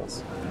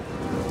battles.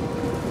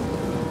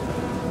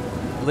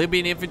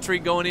 Libyan infantry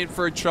going in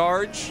for a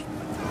charge.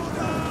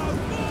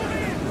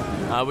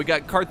 We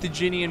got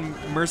Carthaginian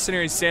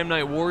mercenary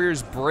Samnite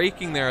warriors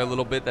breaking there a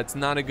little bit. That's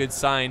not a good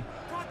sign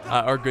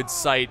or good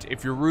sight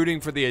if you're rooting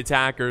for the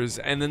attackers.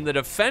 And then the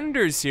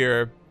defenders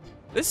here,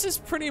 this is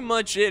pretty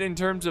much it in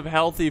terms of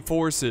healthy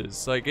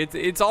forces. Like,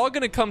 it's all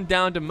going to come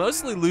down to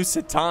mostly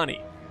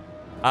Lusitani.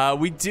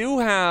 We do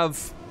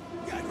have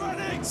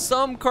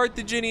some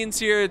Carthaginians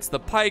here. It's the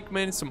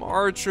pikemen, some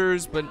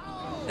archers, but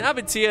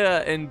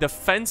Nabatea and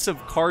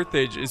defensive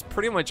Carthage is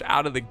pretty much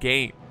out of the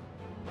game.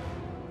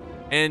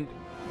 And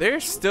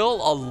there's still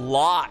a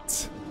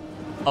lot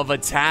of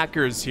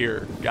attackers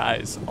here,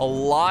 guys. A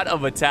lot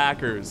of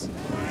attackers.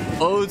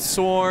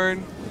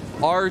 Oathsworn,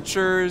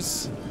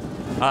 archers,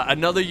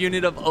 another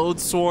unit of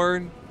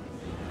Oathsworn.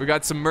 We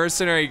got some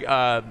mercenary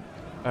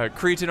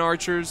Cretan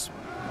archers.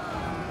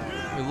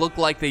 It looked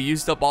like they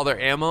used up all their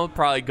ammo,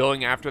 probably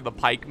going after the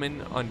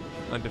pikemen on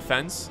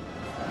defense.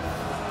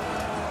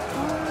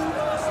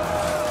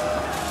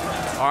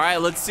 All right,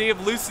 let's see if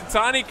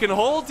Lusitani can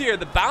hold here.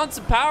 The balance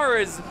of power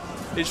is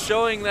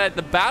showing that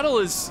the battle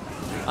is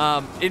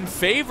in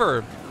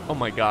favor. Oh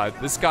my God,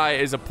 this guy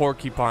is a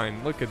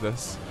porcupine. Look at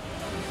this.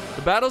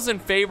 The battle's in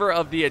favor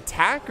of the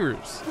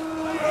attackers.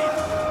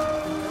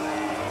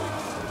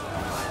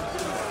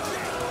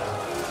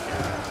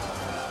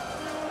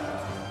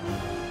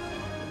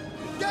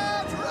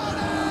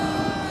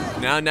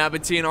 Now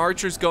Nabatean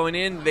archers going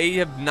in. They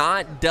have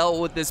not dealt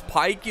with this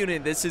pike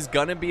unit. This is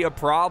gonna be a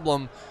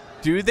problem.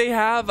 Do they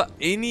have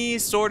any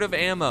sort of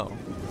ammo?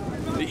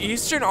 The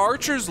Eastern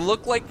archers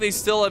look like they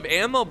still have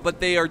ammo, but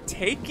they are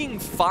taking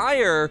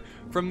fire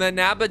from the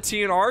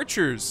Nabatean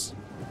archers,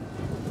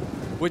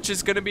 which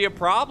is gonna be a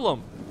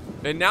problem.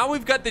 And now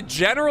we've got the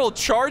general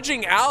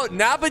charging out.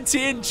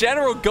 Nabatean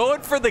general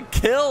going for the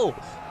kill.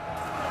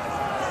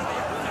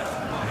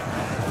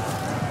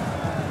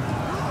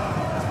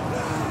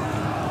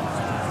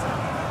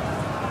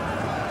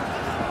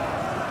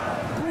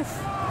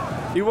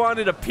 He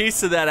wanted a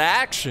piece of that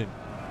action.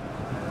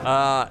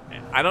 I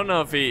don't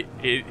know if he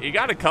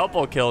got a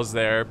couple kills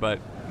there, but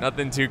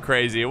nothing too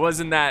crazy. It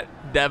wasn't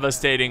that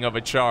devastating of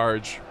a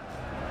charge.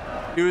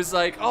 He was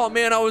like, oh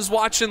man, I was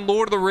watching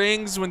Lord of the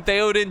Rings when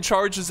Theoden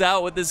charges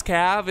out with his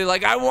cav. He's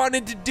like, I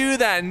wanted to do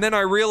that, and then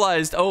I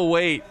realized, oh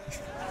wait.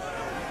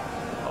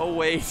 Oh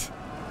wait.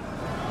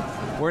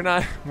 We're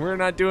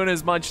not doing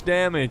as much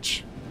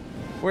damage.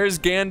 Where's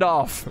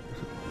Gandalf?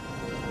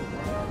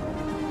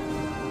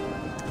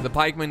 The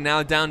pikemen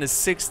now down to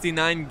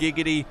 69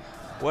 giggity.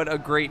 What a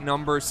great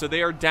number. So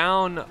they are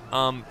down,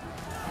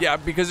 yeah,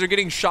 because they're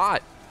getting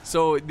shot.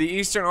 So the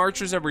Eastern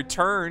archers have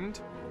returned.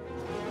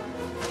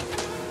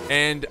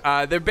 And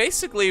they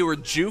basically were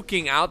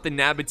juking out the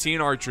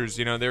Nabatean archers.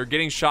 You know, they were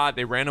getting shot.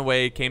 They ran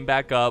away, came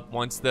back up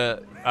once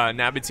the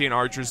Nabatean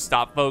archers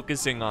stopped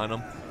focusing on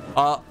them.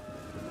 Oh,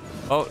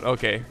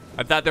 okay.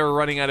 I thought they were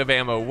running out of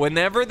ammo.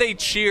 Whenever they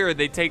cheer,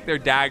 they take their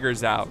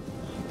daggers out.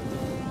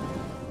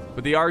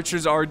 But the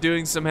archers are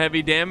doing some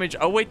heavy damage.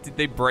 Oh, wait, did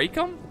they break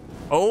them?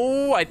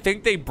 Oh, I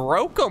think they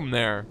broke them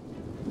there.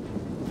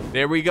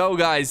 There we go,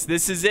 guys.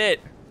 This is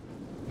it.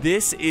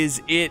 This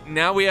is it.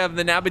 Now we have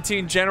the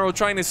Nabatean general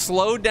trying to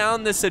slow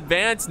down this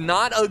advance.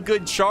 Not a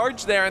good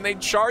charge there, and they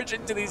charge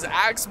into these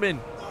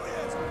axemen.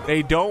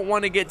 They don't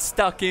want to get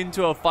stuck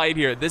into a fight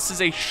here. This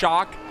is a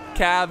shock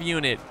cav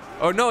unit.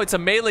 Oh, no, it's a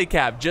melee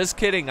cav. Just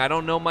kidding. I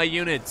don't know my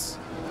units.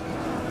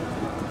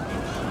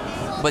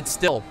 But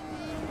still,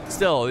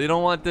 you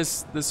don't want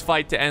this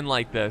fight to end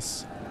like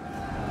this.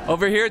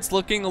 Over here, it's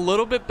looking a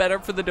little bit better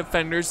for the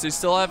defenders. They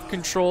still have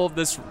control of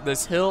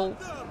this hill.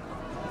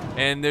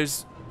 And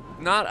there's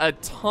not a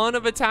ton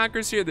of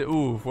attackers here.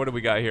 Ooh, what do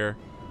we got here?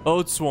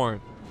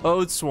 Oathsworn.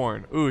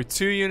 Ooh,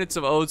 2 units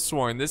of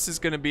Oathsworn. This is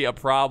going to be a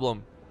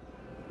problem.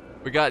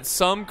 We got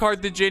some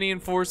Carthaginian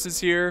forces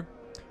here.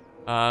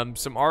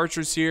 Some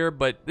archers here.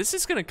 But this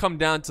is going to come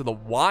down to the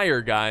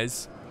wire,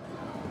 guys.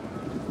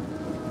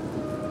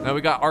 Now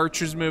we got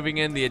archers moving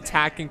in. The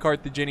attacking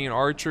Carthaginian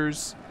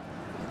archers.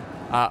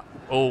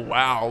 Oh,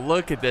 wow.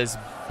 Look at this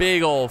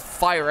big old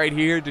fight right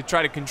here to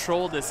try to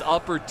control this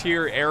upper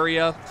tier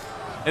area.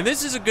 And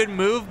this is a good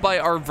move by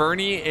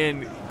Arverni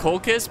and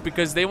Kolkis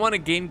because they want to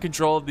gain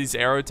control of these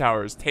arrow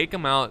towers. Take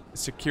them out,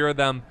 secure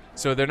them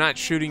so they're not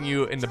shooting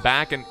you in the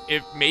back, and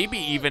if maybe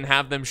even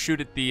have them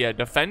shoot at the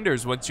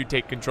defenders once you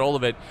take control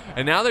of it.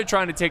 And now they're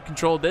trying to take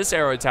control of this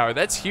arrow tower.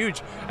 That's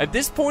huge. At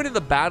this point of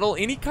the battle,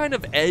 any kind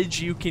of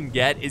edge you can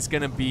get is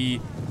going to be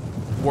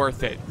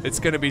worth it. It's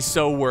going to be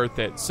so worth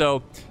it.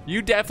 So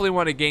you definitely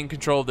want to gain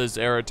control of those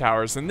arrow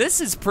towers. And this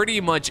is pretty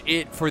much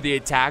it for the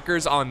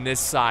attackers on this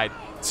side.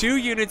 2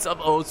 units of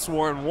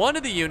Oathsworn, one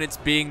of the units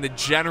being the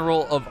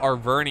general of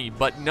Arverni.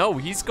 But no,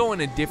 he's going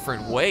a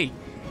different way.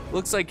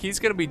 Looks like he's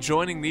going to be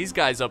joining these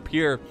guys up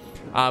here.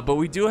 But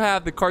we do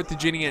have the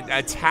Carthaginian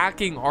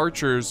attacking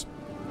archers.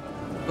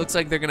 Looks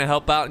like they're going to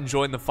help out and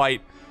join the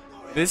fight.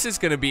 This is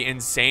going to be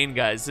insane,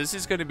 guys. This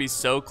is going to be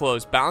so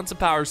close. Balance of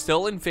power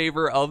still in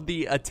favor of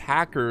the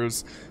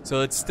attackers.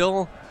 So it's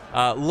still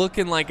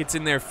looking like it's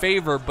in their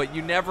favor, but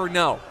you never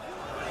know.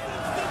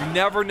 You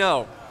never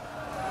know.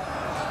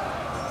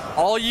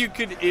 All you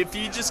could, if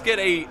you just get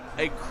a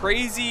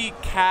crazy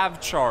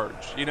cav charge,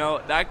 you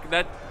know,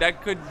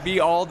 that could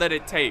be all that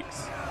it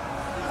takes.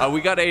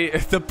 We got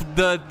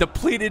the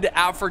depleted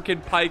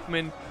African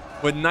pikemen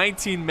with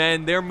 19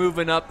 men. They're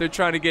moving up. They're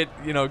trying to get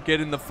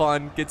in the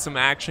fun, get some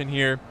action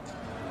here.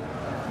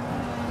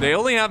 They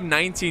only have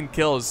 19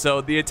 kills,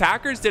 so the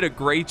attackers did a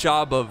great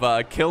job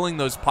of killing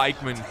those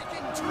pikemen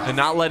and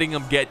not letting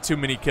them get too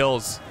many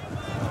kills.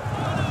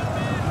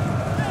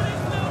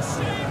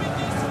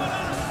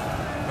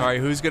 All right,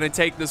 who's going to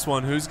take this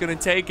one? Who's going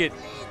to take it?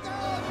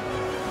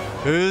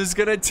 Who's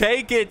going to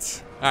take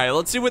it? All right,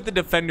 let's see what the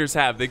defenders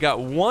have. They got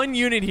 1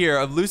 unit here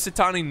of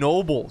Lusitani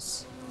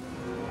nobles.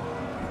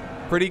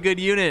 Pretty good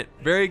unit.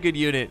 Very good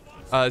unit.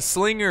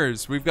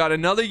 Slingers. We've got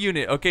another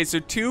unit. Okay, so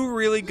 2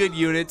 really good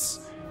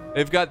units.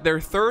 They've got their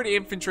 3rd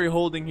infantry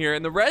holding here,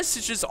 and the rest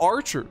is just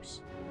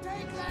archers.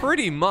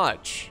 Pretty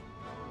much.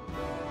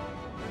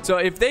 So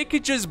if they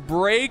could just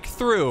break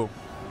through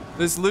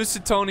this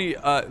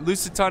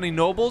Lusitani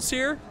nobles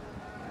here,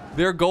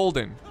 they're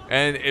golden.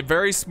 And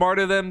very smart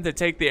of them to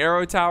take the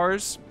arrow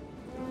towers.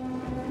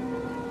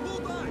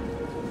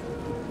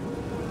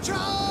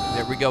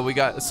 There we go. We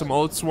got some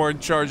Oathsworn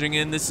charging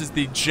in. This is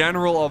the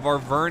general of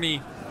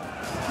Arverni.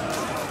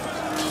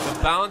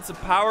 The balance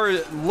of power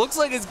looks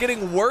like it's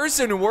getting worse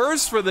and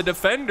worse for the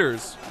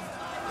defenders.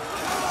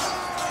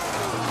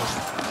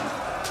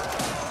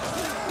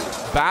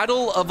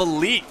 Battle of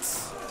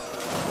elites.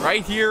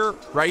 Right here,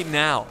 right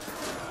now.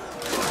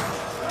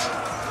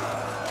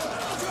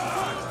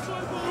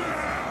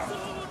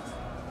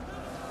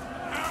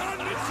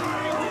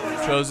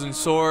 Chosen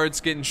swords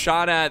getting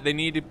shot at. They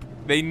need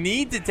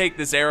to take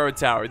this arrow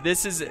tower.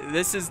 This is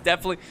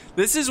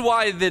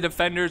why the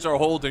defenders are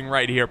holding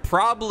right here.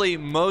 Probably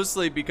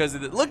mostly because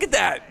of look at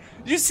that.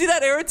 Did you see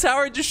that arrow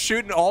tower just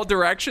shooting all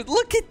directions?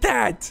 Look at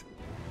that.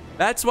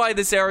 That's why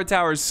this arrow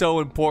tower is so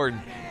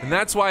important. And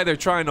that's why they're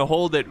trying to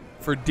hold it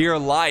for dear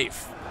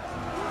life.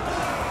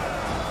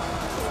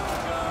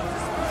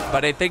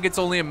 But I think it's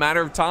only a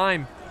matter of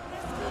time.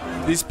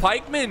 These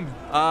pikemen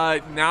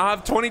now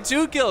have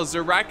 22 kills.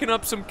 They're racking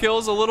up some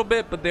kills a little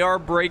bit, but they are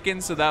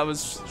breaking, so that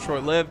was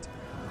short-lived.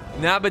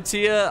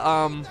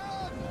 Nabatea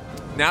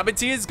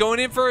is going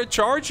in for a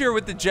charge here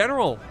with the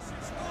general.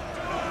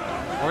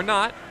 Or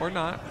not.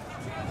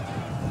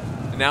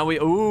 And now we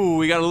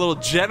got a little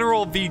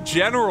general v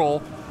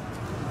general.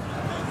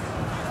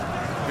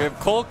 We have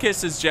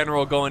Colchiss's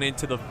general going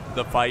into the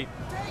fight.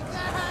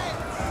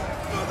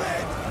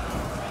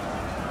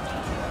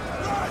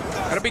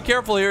 Gotta be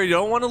careful here. You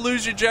don't want to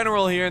lose your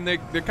general here, and they're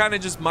kind of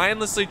just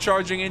mindlessly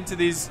charging into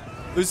these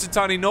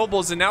Lusitani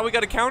nobles. And now we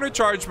got a counter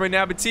charge by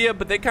Nabatea,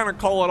 but they kind of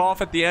call it off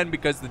at the end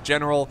because the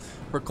general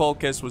for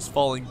Colchiss was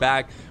falling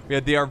back. We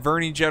had the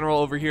Arverni general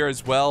over here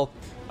as well.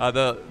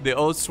 The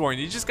Oathsworn.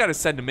 You just gotta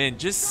send them in.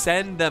 Just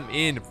send them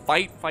in.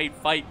 Fight, fight,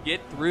 fight. Get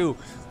through.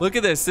 Look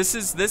at this. This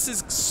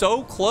is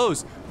so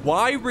close.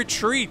 Why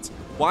retreat?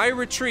 Why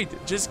retreat?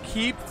 Just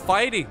keep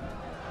fighting.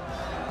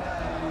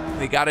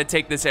 They got to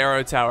take this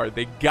arrow tower.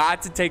 They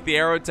got to take the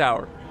arrow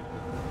tower.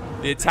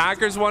 The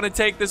attackers want to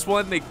take this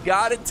one. They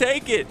got to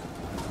take it.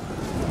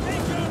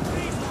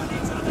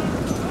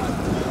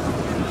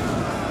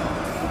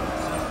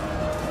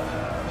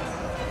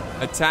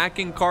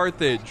 Attacking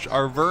Carthage.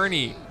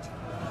 Arverni.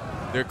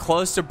 They're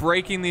close to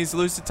breaking these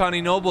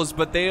Lusitani nobles,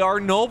 but they are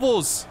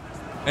nobles.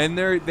 And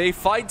they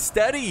fight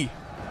steady.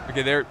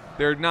 Okay,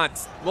 they're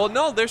not. Well,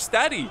 no, they're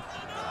steady.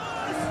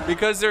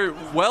 Because they're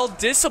well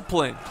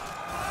disciplined.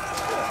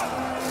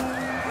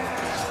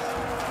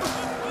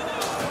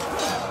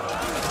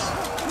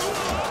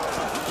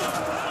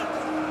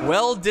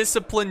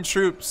 Well-disciplined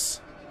troops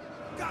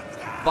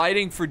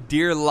fighting for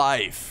dear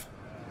life.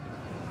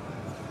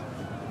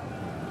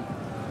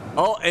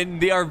 Oh, and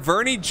the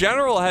Arverni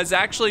general has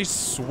actually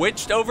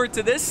switched over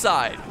to this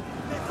side.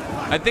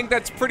 I think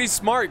that's pretty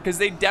smart because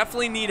they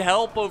definitely need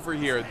help over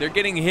here. They're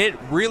getting hit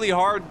really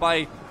hard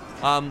by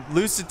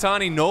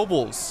Lusitani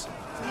nobles.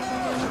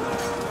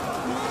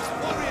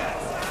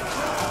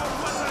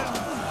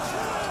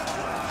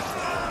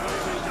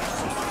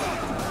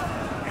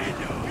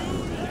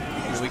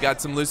 We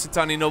got some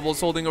Lusitani nobles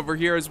holding over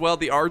here as well.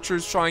 The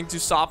archers trying to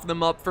soften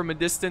them up from a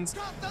distance.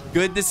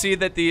 Good to see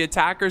that the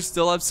attackers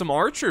still have some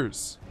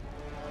archers.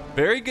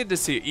 Very good to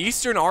see.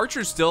 Eastern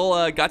archers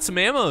still got some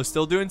ammo,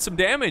 still doing some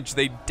damage.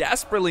 They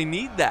desperately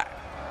need that.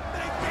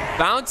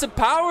 Balance of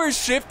power is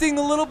shifting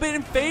a little bit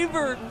in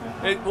favor.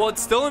 Well,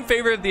 it's still in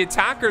favor of the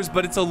attackers,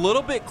 but it's a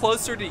little bit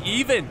closer to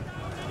even.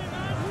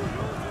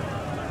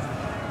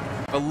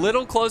 A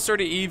little closer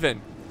to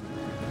even.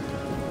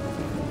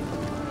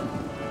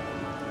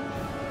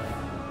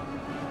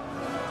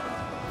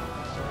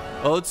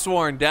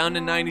 Oathsworn down to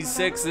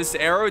 96. This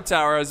arrow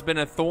tower has been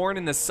a thorn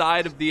in the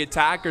side of the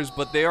attackers,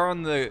 but they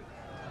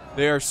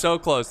are so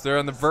close. They're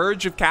on the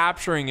verge of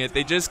capturing it.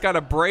 They just got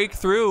to break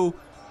through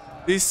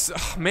these.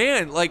 Oh,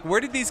 man, like, where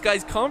did these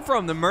guys come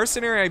from? The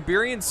mercenary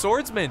Iberian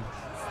swordsmen.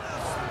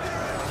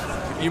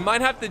 You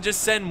might have to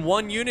just send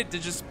one unit to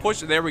just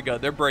push. There we go.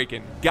 They're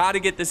breaking. Got to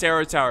get this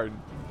arrow tower.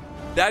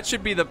 That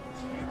should be the.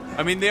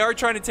 I mean, they are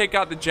trying to take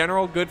out the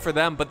general. Good for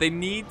them, but they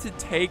need to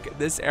take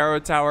this arrow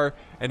tower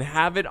and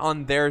have it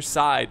on their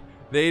side.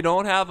 They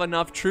don't have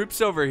enough troops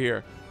over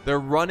here. They're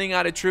running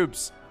out of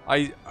troops.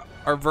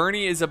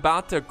 Arverni is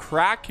about to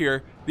crack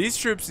here. These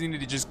troops need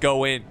to just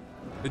go in.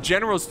 The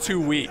general's too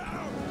weak.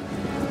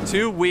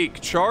 Too weak.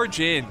 Charge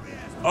in.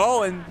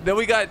 Oh, and then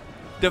we got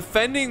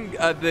defending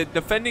the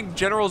defending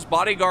general's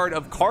bodyguard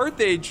of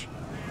Carthage,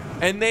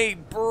 and they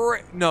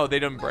no, they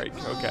didn't break.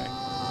 Okay.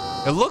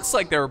 It looks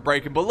like they were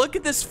breaking, but look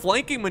at this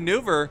flanking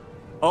maneuver.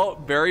 Oh,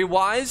 very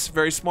wise,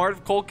 very smart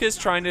of Colchiss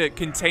trying to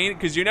contain it,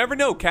 because you never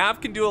know.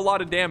 Cav can do a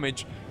lot of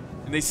damage,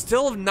 and they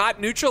still have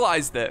not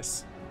neutralized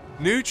this.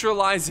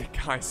 Neutralize it,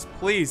 guys,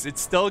 please.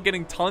 It's still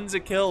getting tons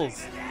of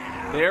kills.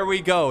 There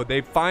we go. They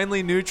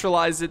finally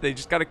neutralized it. They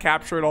just got to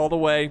capture it all the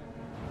way.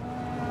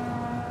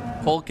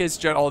 Colchis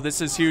general. Oh,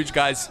 this is huge,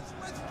 guys.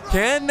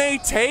 Can they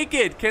take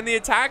it? Can the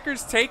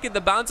attackers take it?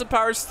 The balance of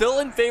power is still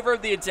in favor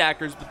of the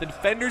attackers, but the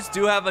defenders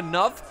do have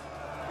enough.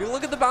 If you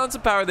look at the balance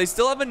of power, they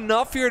still have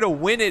enough here to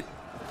win it.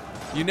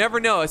 You never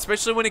know,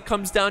 especially when it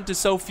comes down to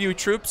so few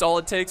troops. All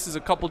it takes is a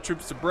couple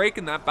troops to break,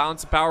 and that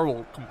balance of power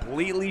will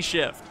completely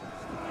shift.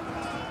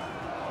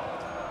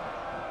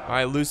 All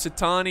right,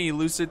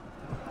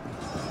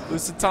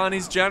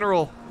 Lusitani's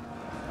general.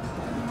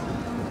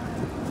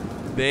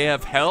 They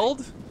have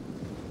held.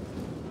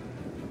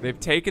 They've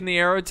taken the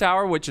arrow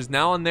tower, which is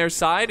now on their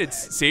side.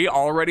 It's, see,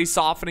 already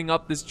softening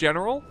up this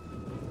general.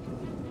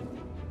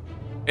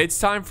 It's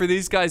time for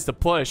these guys to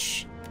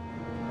push.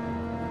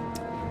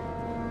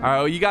 All right,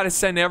 well, you got to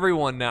send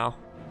everyone now.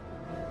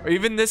 Or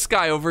even this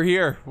guy over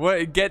here.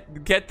 What?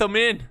 Get them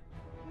in.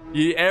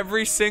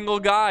 Every single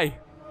guy.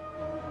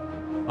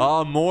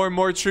 Oh, more and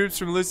more troops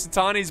from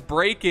Lusitani's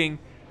breaking.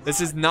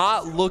 This is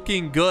not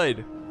looking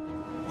good.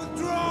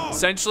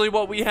 Essentially,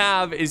 what we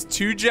have is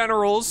 2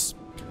 generals.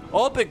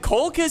 Oh, but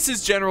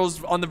Colchis'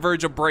 general's on the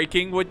verge of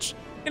breaking, which,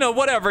 you know,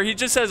 whatever. He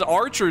just has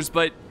archers,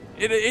 but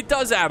it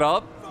does add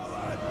up.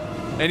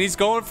 And he's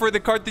going for the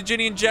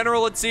Carthaginian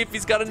general. Let's see if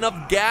he's got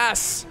enough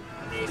gas.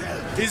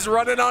 He's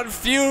running on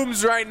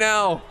fumes right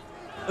now.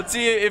 Let's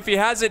see if he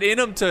has it in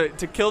him to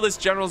kill this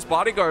general's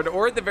bodyguard,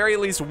 or at the very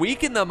least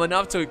weaken them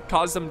enough to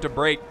cause them to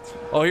break.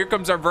 Oh, here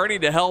comes Arverni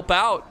to help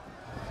out.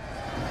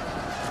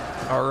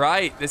 All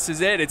right, this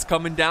is it. It's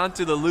coming down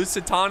to the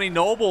Lusitani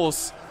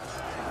nobles.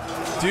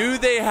 Do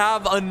they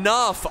have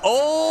enough?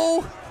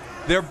 Oh,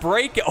 they're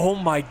breaking. Oh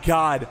my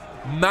God.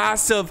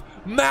 Massive,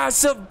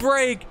 massive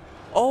break.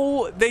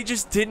 Oh, they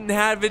just didn't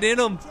have it in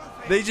them.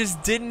 They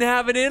just didn't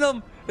have it in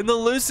them. And the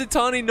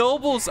Lusitani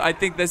nobles, I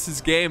think this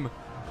is game.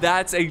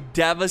 That's a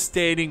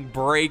devastating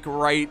break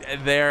right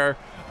there.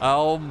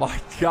 Oh my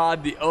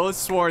God, the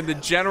Oathsworn, the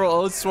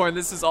General Oathsworn,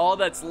 this is all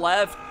that's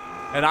left.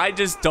 And I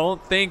just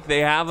don't think they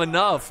have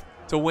enough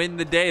to win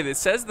the day. It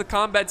says the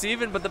combat's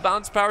even, but the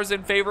bounce power's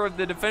in favor of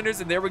the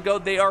defenders, and there we go.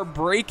 They are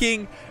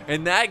breaking,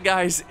 and that,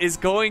 guys, is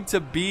going to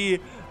be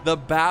the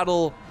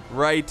battle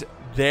right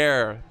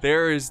there.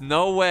 There is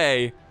no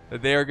way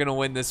that they are going to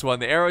win this one.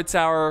 The arrow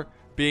tower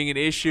being an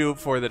issue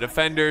for the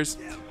defenders.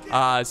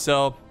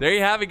 So there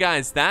you have it,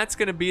 guys. That's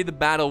going to be the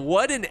battle.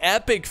 What an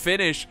epic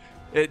finish.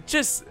 It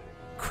just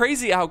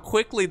crazy how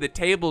quickly the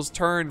tables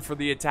turned for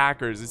the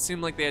attackers. It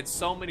seemed like they had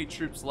so many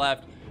troops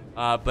left.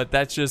 But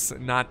that's just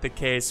not the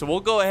case. So we'll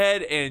go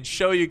ahead and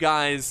show you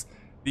guys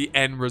the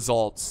end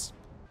results.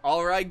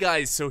 All right,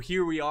 guys. So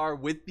here we are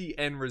with the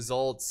end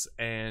results.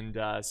 And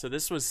so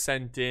this was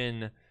sent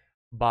in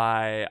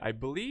by, I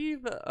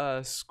believe,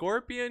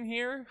 Scorpion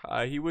here.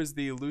 He was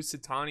the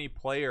Lusitani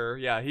player.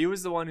 Yeah, he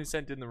was the one who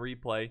sent in the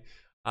replay.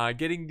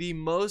 Getting the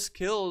most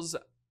kills.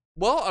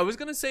 Well, I was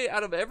going to say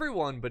out of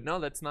everyone, but no,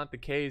 that's not the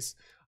case.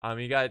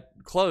 He got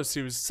close.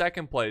 He was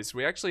second place.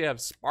 We actually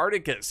have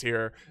Spartacus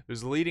here,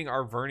 who's leading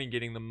Arverni,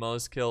 getting the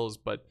most kills.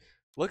 But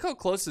look how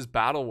close his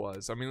battle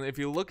was. I mean, if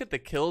you look at the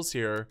kills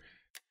here,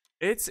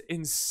 it's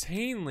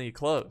insanely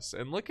close.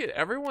 And look at,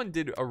 everyone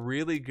did a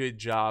really good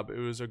job. It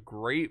was a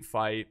great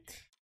fight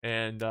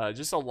and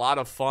just a lot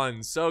of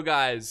fun. So,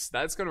 guys,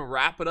 that's going to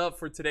wrap it up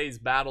for today's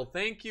battle.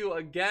 Thank you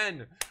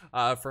again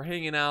for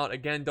hanging out.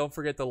 Again, don't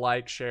forget to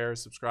like, share,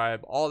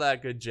 subscribe, all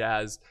that good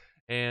jazz.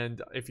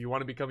 And if you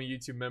want to become a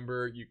YouTube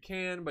member, you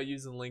can by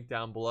using the link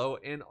down below.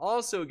 And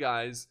also,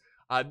 guys,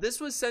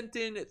 this was sent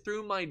in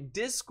through my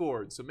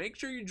Discord. So make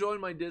sure you join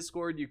my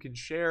Discord. You can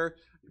share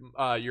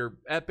your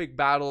epic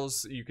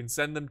battles. You can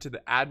send them to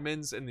the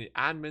admins, and the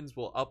admins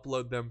will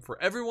upload them for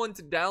everyone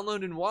to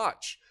download and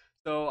watch.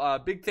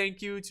 So big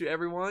thank you to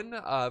everyone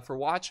for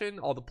watching,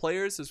 all the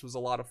players. This was a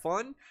lot of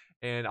fun.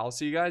 And I'll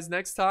see you guys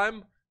next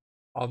time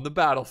on the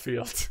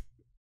battlefield.